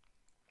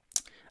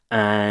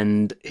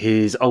 And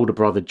his older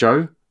brother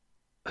Joe,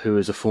 who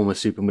is a former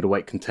super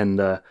middleweight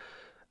contender,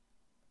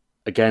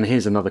 again,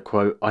 here's another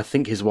quote: "I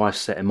think his wife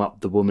set him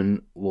up. The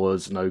woman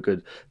was no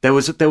good." There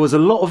was a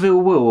lot of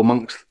ill will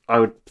amongst,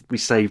 we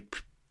say,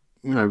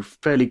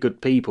 fairly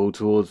good people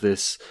towards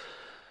this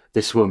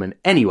woman.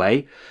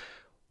 Anyway,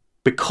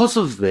 because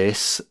of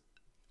this,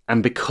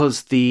 and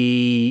because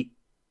the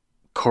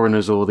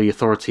coroners or the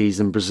authorities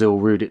in Brazil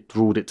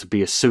ruled it to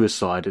be a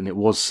suicide, and it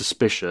was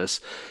suspicious,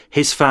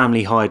 his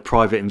family hired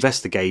private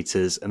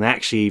investigators, and they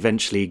actually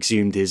eventually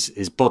exhumed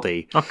his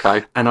body.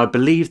 Okay. And I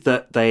believe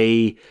that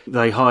they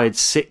hired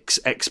 6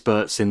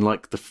 experts in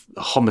like the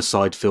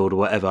homicide field or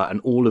whatever, and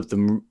all of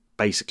them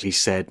basically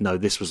said, no,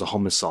 this was a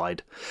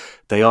homicide.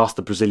 They asked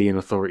the Brazilian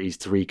authorities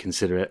to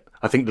reconsider it.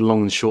 I think the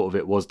long and short of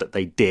it was that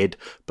they did,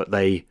 but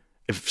they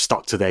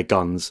stuck to their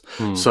guns.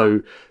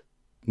 So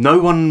no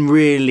one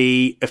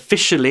really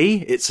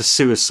officially, it's a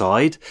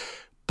suicide,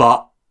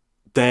 but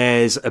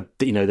there's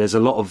a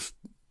lot of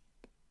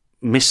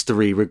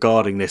mystery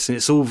regarding this, and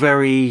it's all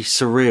very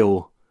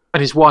surreal.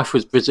 And his wife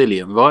was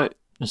Brazilian, right?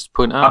 Just to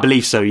point out. I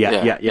believe so.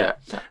 Yeah.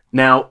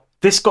 Now,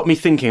 this got me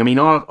thinking. I mean,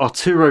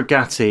 Arturo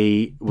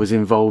Gatti was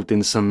involved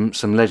in some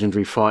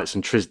legendary fights,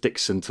 and Tris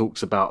Dixon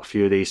talks about a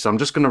few of these. So I'm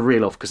just going to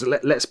reel off, because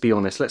let's be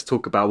honest. Let's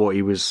talk about what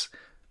he was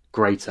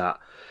great at.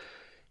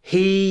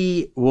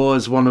 He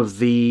was one of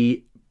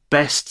the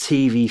best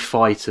TV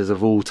fighters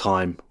of all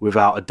time,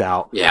 without a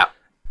doubt. Yeah.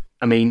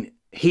 I mean,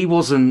 he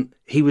was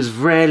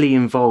rarely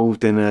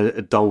involved in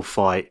a dull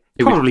fight.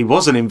 He probably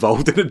wasn't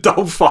involved in a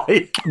dull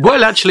fight.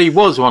 Well, actually, he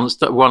was once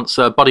Buddy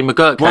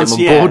McGirt came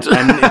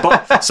on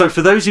board. So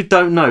for those who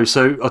don't know,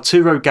 so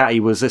Arturo Gatti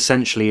was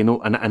essentially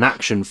an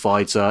action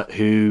fighter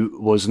who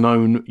was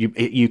known,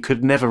 you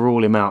could never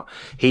rule him out.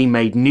 He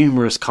made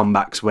numerous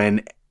comebacks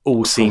when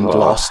all seemed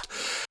lost.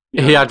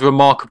 He had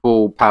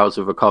remarkable powers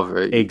of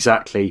recovery.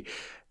 Exactly.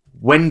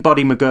 When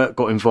Buddy McGirt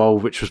got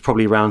involved, which was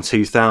probably around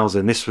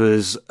 2000, this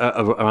was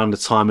around the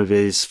time of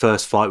his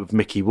first fight with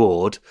Mickey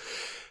Ward,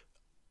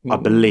 I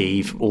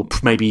believe, or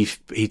maybe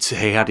he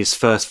had his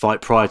first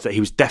fight prior to that.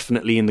 He was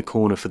definitely in the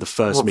corner for the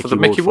first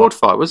Mickey Ward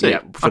fight, was he?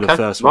 Yeah, for the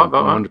first one,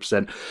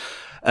 100%.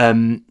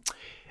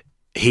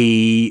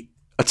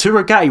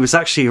 Arturo Gatti was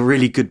actually a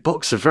really good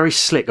boxer, very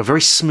slick, a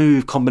very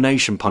smooth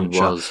combination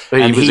puncher.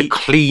 He was a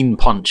clean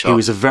puncher. He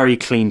was a very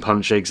clean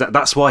puncher. Exactly.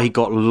 That's why he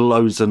got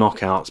loads of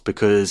knockouts,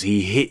 because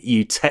he hit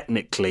you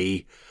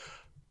technically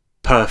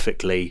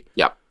perfectly.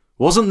 Yeah.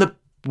 Wasn't the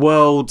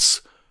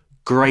world's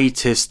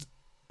greatest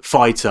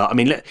fighter. I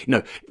mean,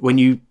 when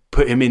you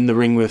put him in the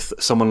ring with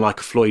someone like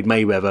Floyd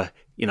Mayweather,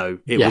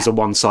 it was a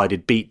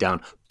one-sided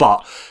beatdown.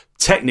 But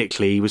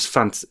technically, he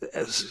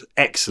was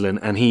excellent,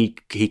 and he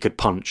could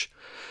punch.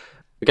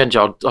 Again,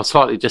 John, I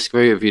slightly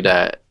disagree with you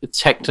there.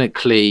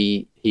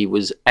 Technically, he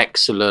was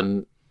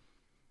excellent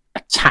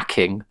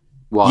attacking.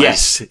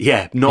 Yes,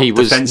 yeah, not he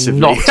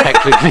defensively. was not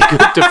technically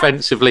good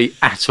defensively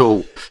at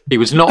all. He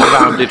was not a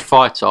rounded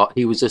fighter.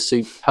 He was a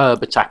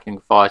superb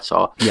attacking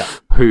fighter. Yeah,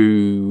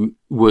 he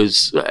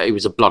was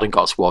a blood and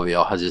guts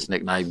warrior, as his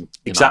nickname.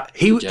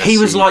 Exactly. He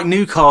was like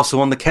Newcastle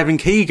on the Kevin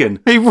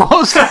Keegan. He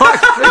was like.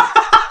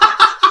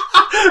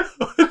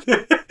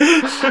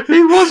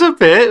 He was a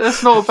bit.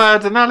 That's not a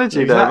bad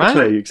analogy, exactly,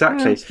 there, man.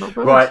 Exactly. Yeah,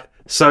 right.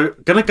 So,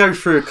 going to go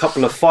through a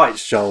couple of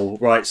fights, Joel.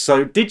 Right.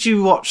 So, did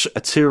you watch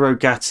Arturo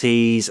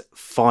Gatti's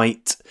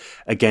fight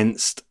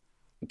against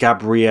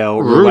Gabriel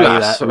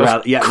Rulas?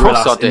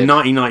 Rulas in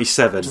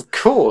 1997? Of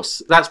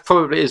course. That's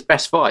probably his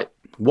best fight.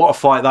 What a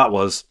fight that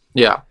was.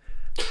 Yeah.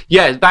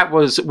 Yeah, that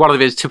was one of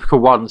his typical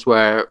ones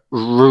where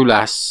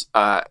Rulas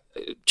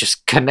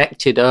just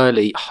connected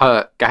early,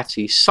 hurt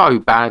Gatti so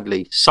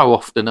badly, so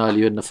often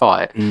earlier in the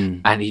fight,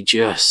 and he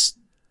just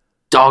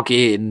dug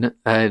in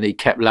and he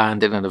kept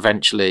landing and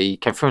eventually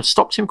came through and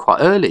stopped him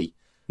quite early.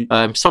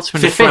 Stopped him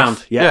in the fifth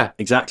round. Yeah,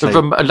 exactly.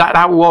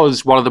 That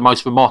was one of the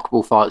most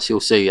remarkable fights you'll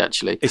see,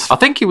 actually. I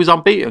think he was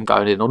unbeaten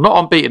going in, or not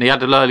unbeaten, he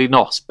had an early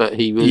loss, but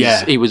he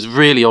was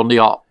really on the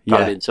up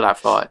going into that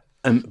fight.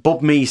 And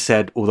Bob Mee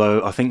said,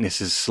 although I think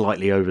this is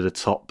slightly over the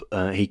top,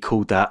 he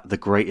called that the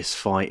greatest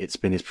fight it's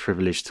been his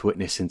privilege to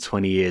witness in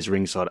 20 years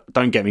ringside.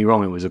 Don't get me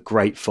wrong, it was a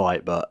great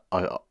fight, but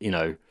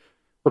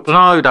But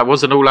no, that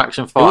was an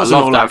all-action fight. I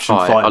loved that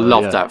fight. I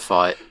loved that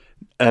fight.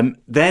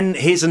 Then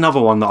here's another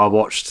one that I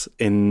watched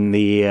in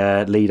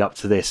the lead up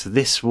to this.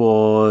 This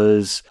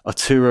was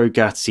Arturo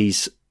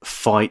Gatti's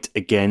fight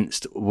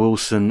against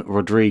Wilson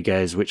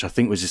Rodriguez, which I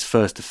think was his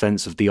first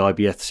defense of the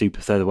IBF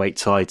super featherweight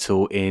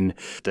title in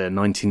the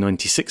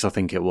 1996, I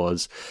think it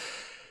was.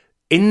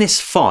 In this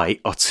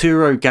fight,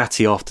 Arturo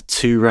Gatti, after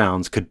 2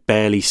 rounds, could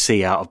barely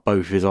see out of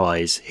both his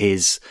eyes.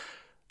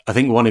 I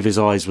think one of his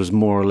eyes was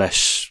more or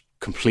less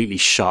completely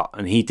shut,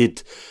 and he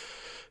did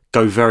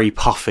go very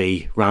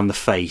puffy around the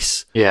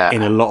face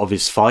in a lot of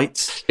his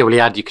fights. Yeah,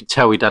 well, you could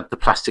tell he'd had the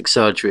plastic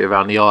surgery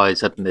around the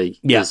eyes, hadn't he?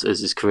 Yeah. As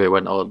his career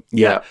went on.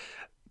 Yeah.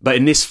 But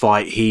in this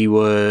fight, he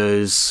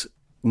was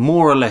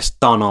more or less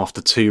done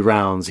after 2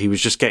 rounds. He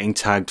was just getting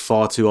tagged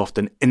far too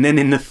often. And then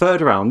in the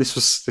third round,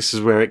 this is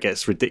where it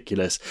gets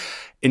ridiculous.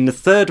 In the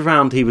third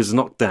round, he was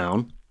knocked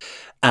down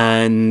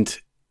and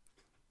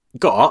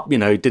got up,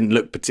 didn't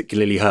look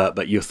particularly hurt,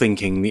 but you're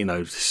thinking,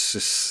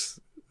 this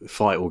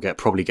fight will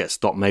probably get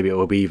stopped. Maybe it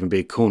will even be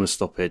a corner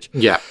stoppage.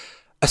 Yeah.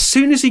 As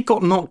soon as he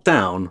got knocked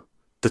down,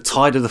 the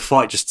tide of the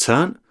fight just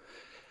turned.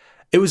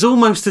 It was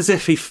almost as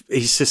if he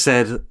just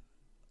said,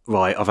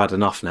 right, I've had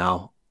enough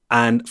now.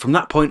 And from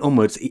that point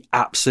onwards, he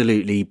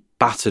absolutely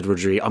battered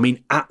Rodriguez. I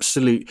mean,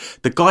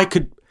 the guy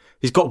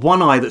he's got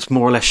one eye that's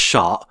more or less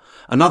shut,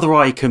 another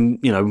eye can,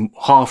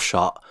 half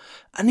shut.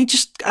 And he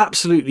just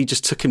absolutely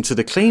just took him to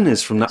the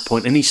cleaners from that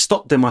point. And he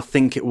stopped him, I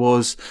think it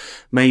was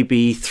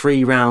maybe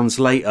 3 rounds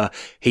later.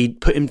 He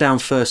put him down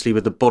firstly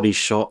with the body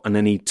shot, and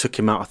then he took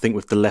him out, I think,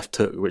 with the left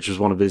hook, which was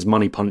one of his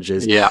money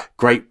punches. Yeah.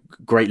 Great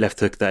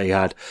left hook that he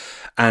had.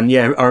 And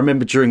yeah, I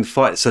remember during the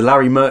fight, so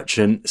Larry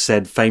Merchant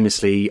said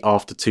famously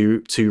after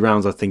two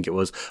rounds, I think it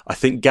was, I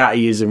think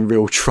Gatti is in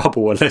real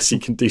trouble unless he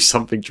can do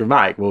something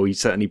dramatic. Well, he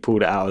certainly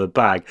pulled it out of the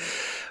bag.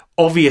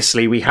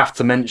 Obviously, we have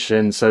to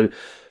mention,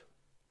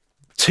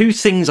 2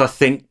 things I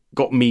think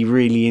got me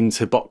really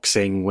into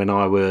boxing when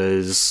I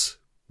was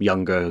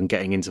younger and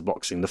getting into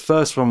boxing. The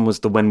first one was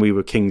the When We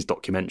Were Kings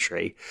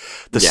documentary.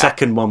 The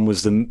second one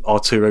was the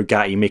Arturo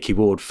Gatti, Mickey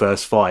Ward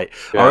first fight.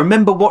 Yeah. I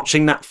remember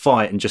watching that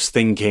fight and just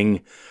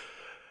thinking,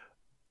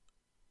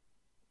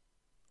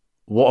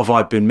 what have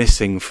I been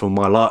missing for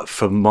my life,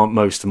 for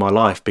most of my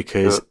life?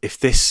 Because if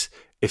this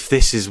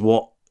is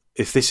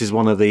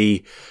one of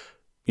the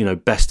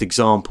best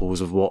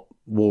examples of what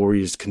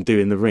warriors can do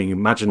in the ring,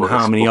 imagine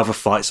how many other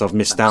fights I've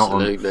missed out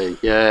on. Absolutely,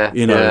 yeah.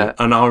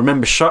 And I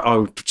remember I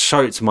would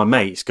show it to my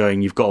mates,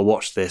 going, "You've got to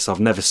watch this. I've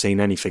never seen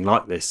anything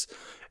like this.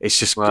 It's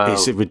just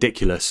it's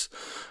ridiculous."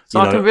 So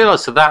I didn't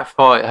realise that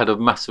fight had a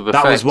massive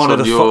effect. That was one of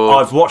the.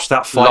 I've watched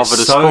that fight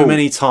so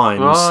many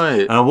times,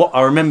 right? And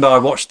I remember I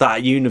watched that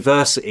at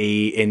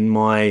university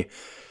I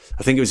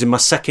think it was in my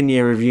second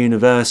year of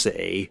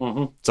university.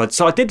 Mm-hmm.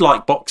 So I did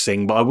like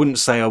boxing, but I wouldn't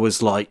say I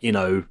was like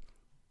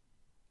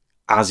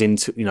as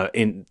into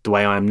in the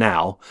way I am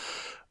now.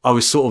 I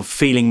was sort of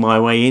feeling my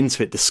way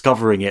into it,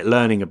 discovering it,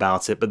 learning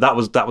about it. But that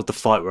was the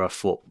fight where I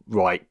thought,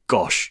 right,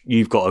 gosh,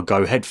 you've got to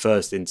go head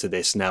first into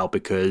this now,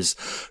 because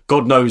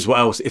God knows what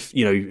else. If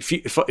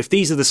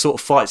these are the sort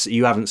of fights that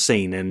you haven't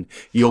seen, then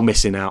you're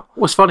missing out.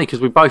 Well, it's funny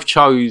because we both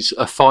chose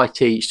a fight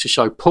each to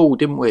show Paul,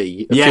 didn't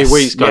we? A few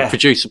weeks ago,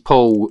 producer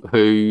Paul,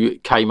 who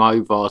came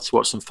over to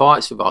watch some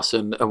fights with us,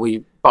 and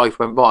we both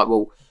went, right,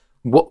 well,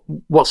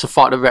 what's a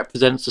fight that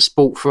represents the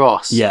sport for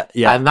us? Yeah.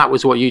 And that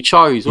was what you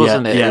chose,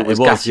 wasn't it? Yeah, it was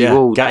Gatti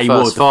Ward, Gatti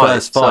Ward, the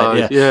first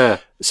fight. So, yeah.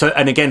 So,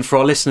 and again, for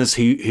our listeners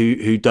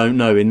who don't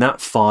know, in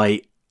that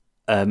fight,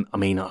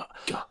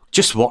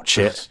 just watch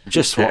it.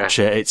 Just watch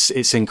it.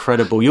 It's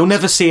incredible. You'll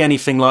never see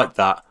anything like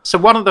that. So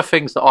one of the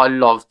things that I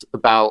loved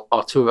about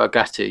Arturo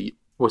Gatti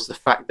was the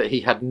fact that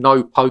he had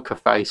no poker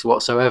face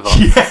whatsoever.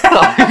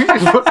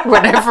 Like,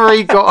 whenever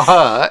he got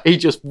hurt, he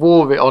just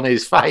wore it on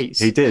his face.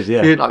 He did,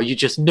 yeah. You know, you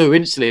just knew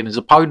instantly, and his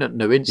opponent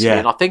knew instantly. Yeah.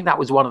 And I think that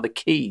was one of the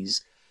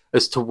keys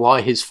as to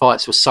why his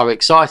fights were so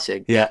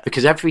exciting. Yeah.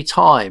 Because every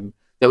time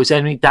there was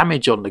any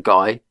damage on the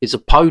guy, his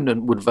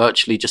opponent would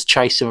virtually just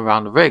chase him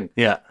around the ring.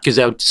 Yeah. Because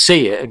they'll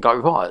see it and go,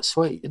 right,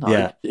 sweet, you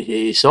know,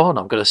 it's on,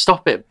 I'm going to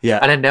stop him. Yeah.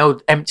 And then they'll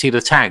empty the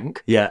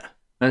tank. Yeah.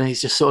 And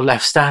he's just sort of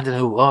left standing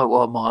there, right,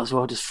 well, I might as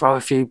well just throw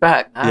a few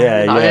back.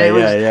 Yeah, you know,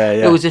 yeah.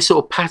 It was this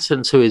sort of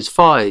pattern to his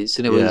fights,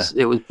 and it was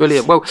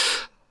brilliant. Well,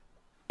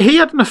 he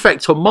had an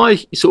effect on my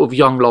sort of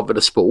young love of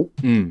the sport,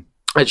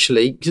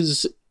 actually,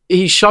 because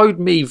he showed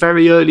me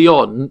very early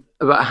on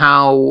about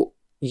how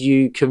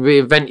you can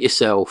reinvent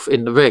yourself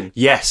in the ring.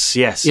 Yes.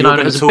 You know,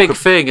 and it was a big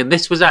thing, and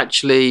this was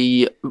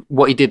actually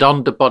what he did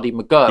under Buddy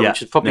McGirt,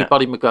 which is probably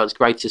Buddy McGirt's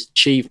greatest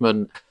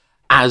achievement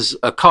as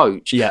a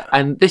coach. Yeah.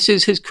 And this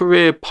is his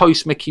career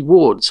post Mickey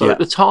Ward. So at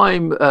the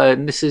time,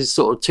 and this is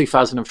sort of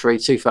 2003,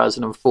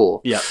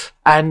 2004. Yeah.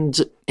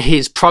 And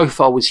his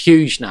profile was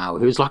huge now.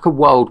 He was like a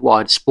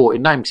worldwide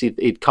sporting name because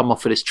he'd come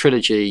off of this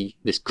trilogy,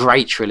 this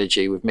great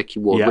trilogy with Mickey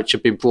Ward, which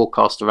had been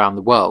broadcast around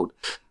the world.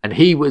 And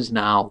he was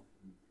now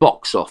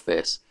box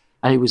office.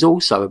 And he was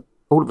also,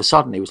 all of a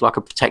sudden, he was like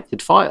a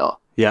protected fighter.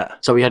 Yeah.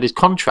 So he had his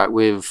contract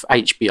with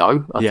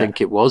HBO, I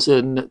think it was,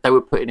 and they were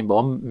putting him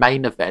on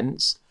main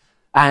events.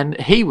 And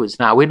he was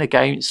now in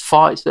against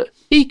fights that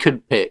he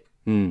could pick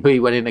who he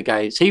went in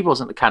against. He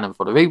wasn't the cannon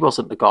fodder. He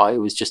wasn't the guy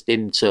who was just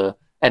in to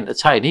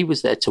entertain. He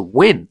was there to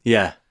win.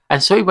 Yeah.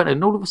 And so he went,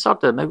 and all of a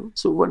sudden they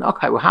sort of went,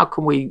 okay, well, how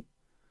can we,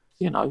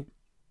 you know,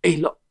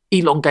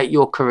 elongate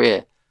your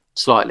career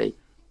slightly?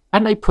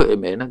 And they put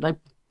him in, and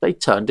they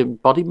turned him,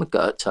 Buddy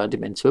McGirt turned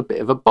him into a bit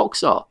of a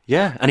boxer.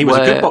 Yeah, and he was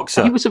a good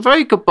boxer. He was a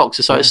very good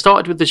boxer. So it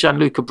started with the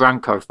Gianluca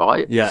Branco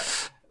fight. Yeah.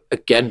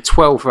 Again,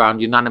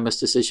 12-round unanimous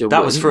decision.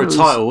 That was for a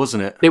title,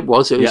 wasn't it? It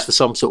was. It was for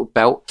some sort of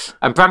belt.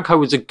 And Branco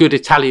was a good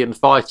Italian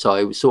fighter.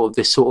 He was sort of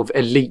this sort of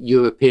elite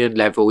European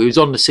level. He was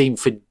on the scene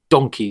for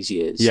donkey's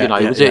years. Yeah, you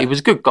know, he was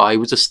a good guy. He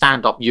was a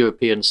stand-up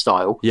European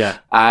style. Yeah.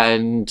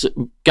 And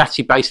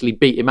Gatti basically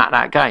beat him at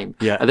that game.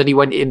 Yeah. And then he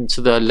went into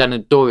the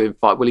Leonard Dorian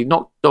fight. Well, he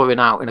knocked Dorian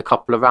out in a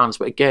couple of rounds,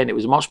 but again, it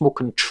was a much more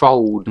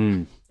controlled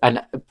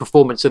and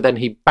performance. So then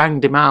he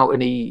banged him out,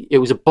 and it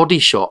was a body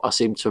shot, I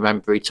seem to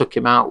remember, he took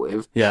him out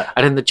with. Yeah.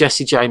 And then the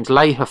Jesse James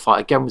Leher fight,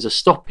 again, was a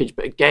stoppage,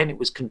 but again, it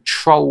was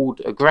controlled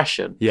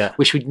aggression,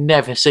 which we'd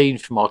never seen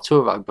from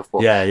Arturo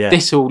before.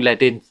 This all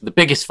led into the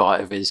biggest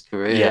fight of his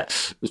career.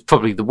 It was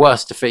probably the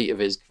worst defeat of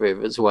his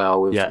career as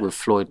well, with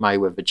Floyd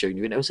Mayweather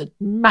Jr. And it was a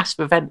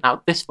massive event.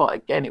 Now, this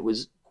fight, again, it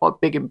was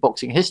quite big in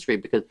boxing history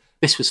because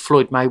this was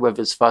Floyd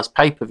Mayweather's first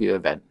pay-per-view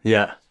event.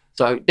 Yeah.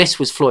 So this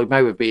was Floyd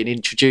Mayweather being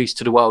introduced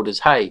to the world as,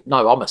 hey,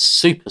 no, I'm a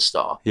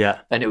superstar. Yeah.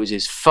 And it was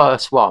his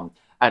first one.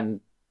 And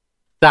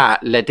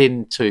that led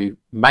into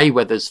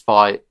Mayweather's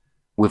fight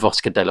with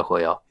Oscar De La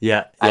Hoya.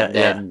 Yeah. And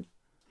then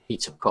he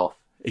took off.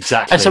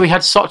 Exactly. And so he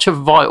had such a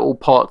vital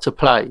part to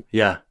play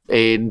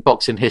in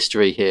boxing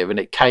history here. And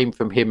it came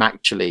from him,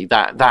 actually,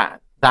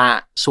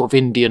 that sort of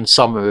Indian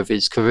summer of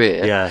his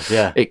career.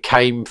 Yeah. It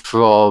came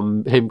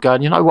from him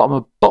going, you know what, I'm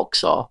a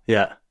boxer.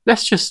 Yeah.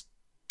 Let's just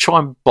try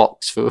and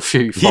box for a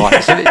few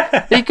fights.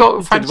 And he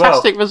got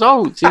fantastic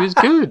results. He was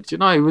good. You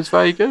know, he was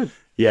very good.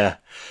 Yeah.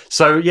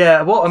 So,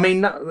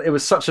 it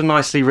was such a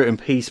nicely written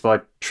piece by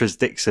Tris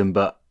Dixon,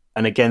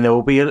 and again, there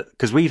will be,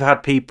 because we've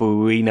had people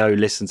we know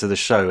listen to the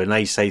show and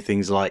they say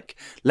things like,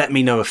 let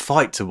me know a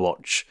fight to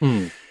watch.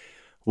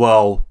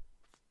 Well,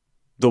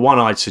 the one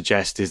I'd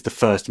suggest is the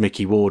first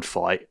Mickey Ward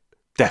fight,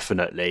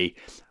 definitely.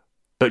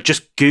 But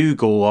just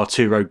Google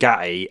Arturo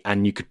Gatti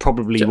and you could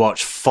probably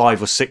watch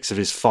 5 or 6 of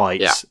his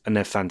fights and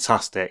they're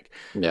fantastic.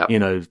 Yeah. You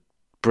know,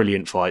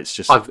 brilliant fights.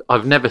 Just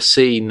I've never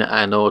seen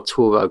an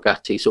Arturo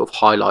Gatti sort of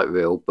highlight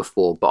reel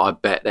before, but I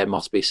bet there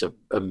must be some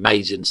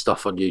amazing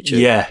stuff on YouTube.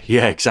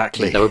 Yeah,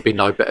 exactly. There would be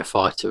no better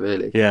fighter,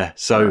 really. Yeah,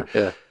 so...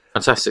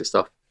 fantastic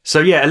stuff. So,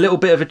 a little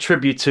bit of a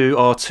tribute to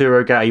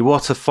Arturo Gatti.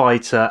 What a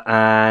fighter.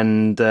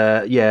 And,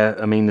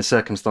 the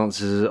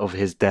circumstances of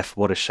his death,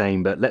 what a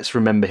shame. But let's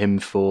remember him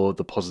for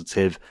the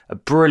positive. A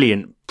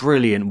brilliant,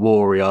 brilliant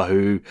warrior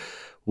who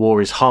wore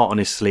his heart on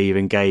his sleeve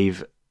and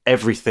gave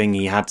everything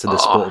he had to the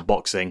sport of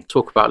boxing.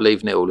 Talk about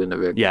leaving it all in the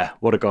ring. Yeah,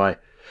 what a guy.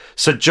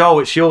 So,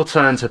 Joel, it's your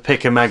turn to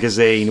pick a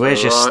magazine.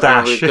 Where's your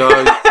stash? There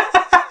we go.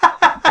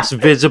 It's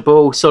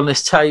visible. It's on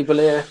this table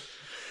here.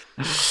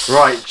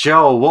 Right,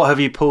 Joel, what have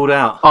you pulled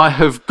out? I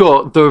have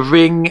got the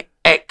Ring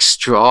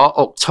Extra,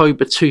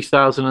 October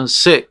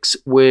 2006,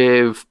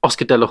 with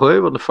Oscar De La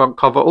Hoya on the front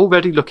cover,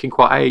 already looking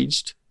quite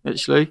aged,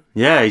 actually.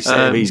 Yeah,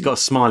 he's got a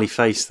smiley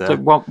face there. So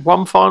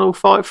one final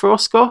fight for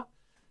Oscar?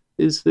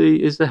 is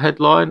the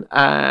headline.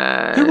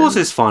 And Who was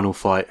his final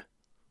fight?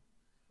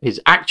 his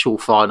actual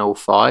final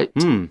fight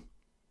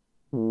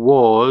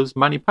was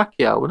Manny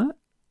Pacquiao, wasn't it?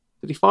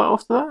 Did he fight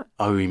after that?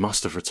 Oh, he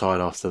must have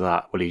retired after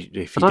that. Well, if he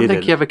didn't, I don't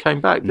think he ever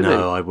came back, did he?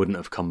 No, I wouldn't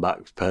have come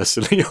back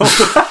personally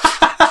after that.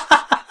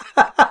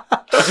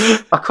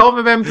 I can't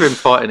remember him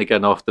fighting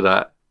again after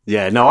that.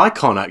 Yeah, no, I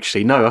can't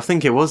actually. No, I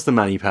think it was the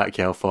Manny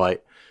Pacquiao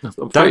fight.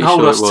 I'm Don't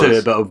hold sure us to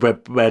it,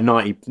 but we're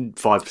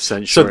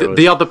 95% sure. So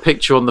the other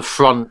picture on the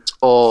front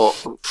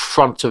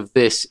of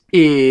this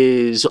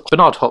is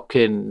Bernard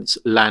Hopkins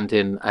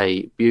landing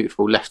a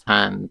beautiful left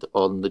hand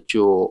on the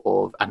jaw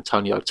of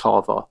Antonio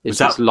Tarver. It's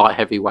his light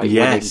heavyweight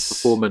winning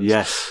performance.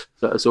 Yes.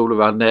 That's all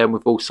around there. And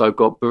we've also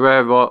got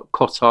Barrera,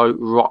 Cotto,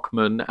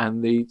 Rockman,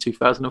 and the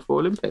 2004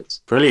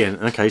 Olympics.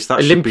 Brilliant. Okay, so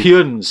that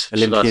Olympians.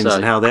 Olympians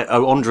and how they...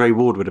 Oh, Andre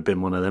Ward would have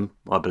been one of them,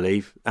 I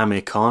believe.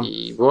 Amir Khan.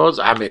 He was.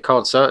 Amir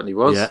Khan certainly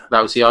was. Yeah.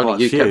 That was the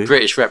only UK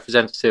British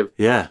representative.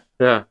 Yeah.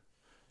 Yeah.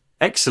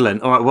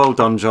 Excellent. All right, well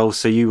done, Joel.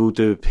 So you will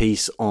do a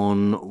piece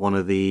on one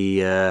of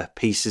the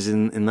pieces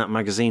in that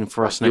magazine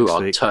for us next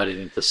week. You are turning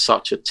into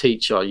such a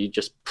teacher. You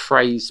just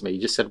praised me.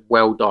 You just said,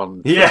 well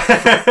done.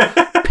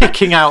 Yeah.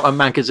 Picking out a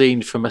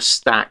magazine from a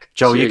stack.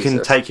 Joel, Jesus. you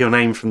can take your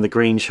name from the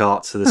green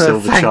chart to the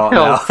silver chart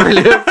now.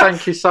 Brilliant.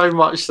 Thank you so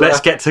much, sir.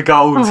 Let's get to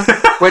gold.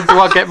 When do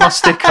I get my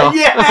sticker?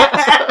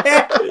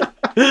 Yeah.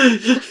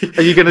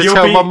 Are you going to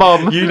tell my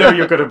mum? You know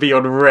you're going to be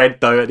on red,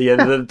 though, at the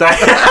end of the day.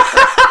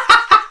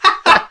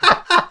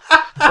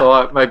 All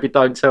right, maybe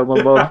don't tell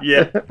my mum.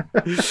 Yeah.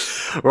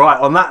 Right,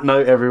 on that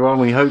note, everyone,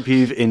 we hope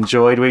you've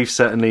enjoyed. We've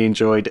certainly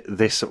enjoyed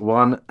this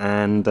one,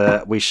 and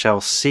we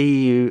shall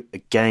see you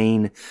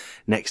again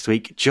next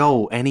week.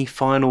 Joel, any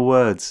final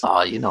words?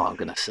 Oh, you know what I'm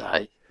going to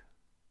say.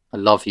 I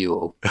love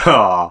you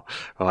all.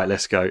 Right,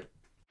 let's go.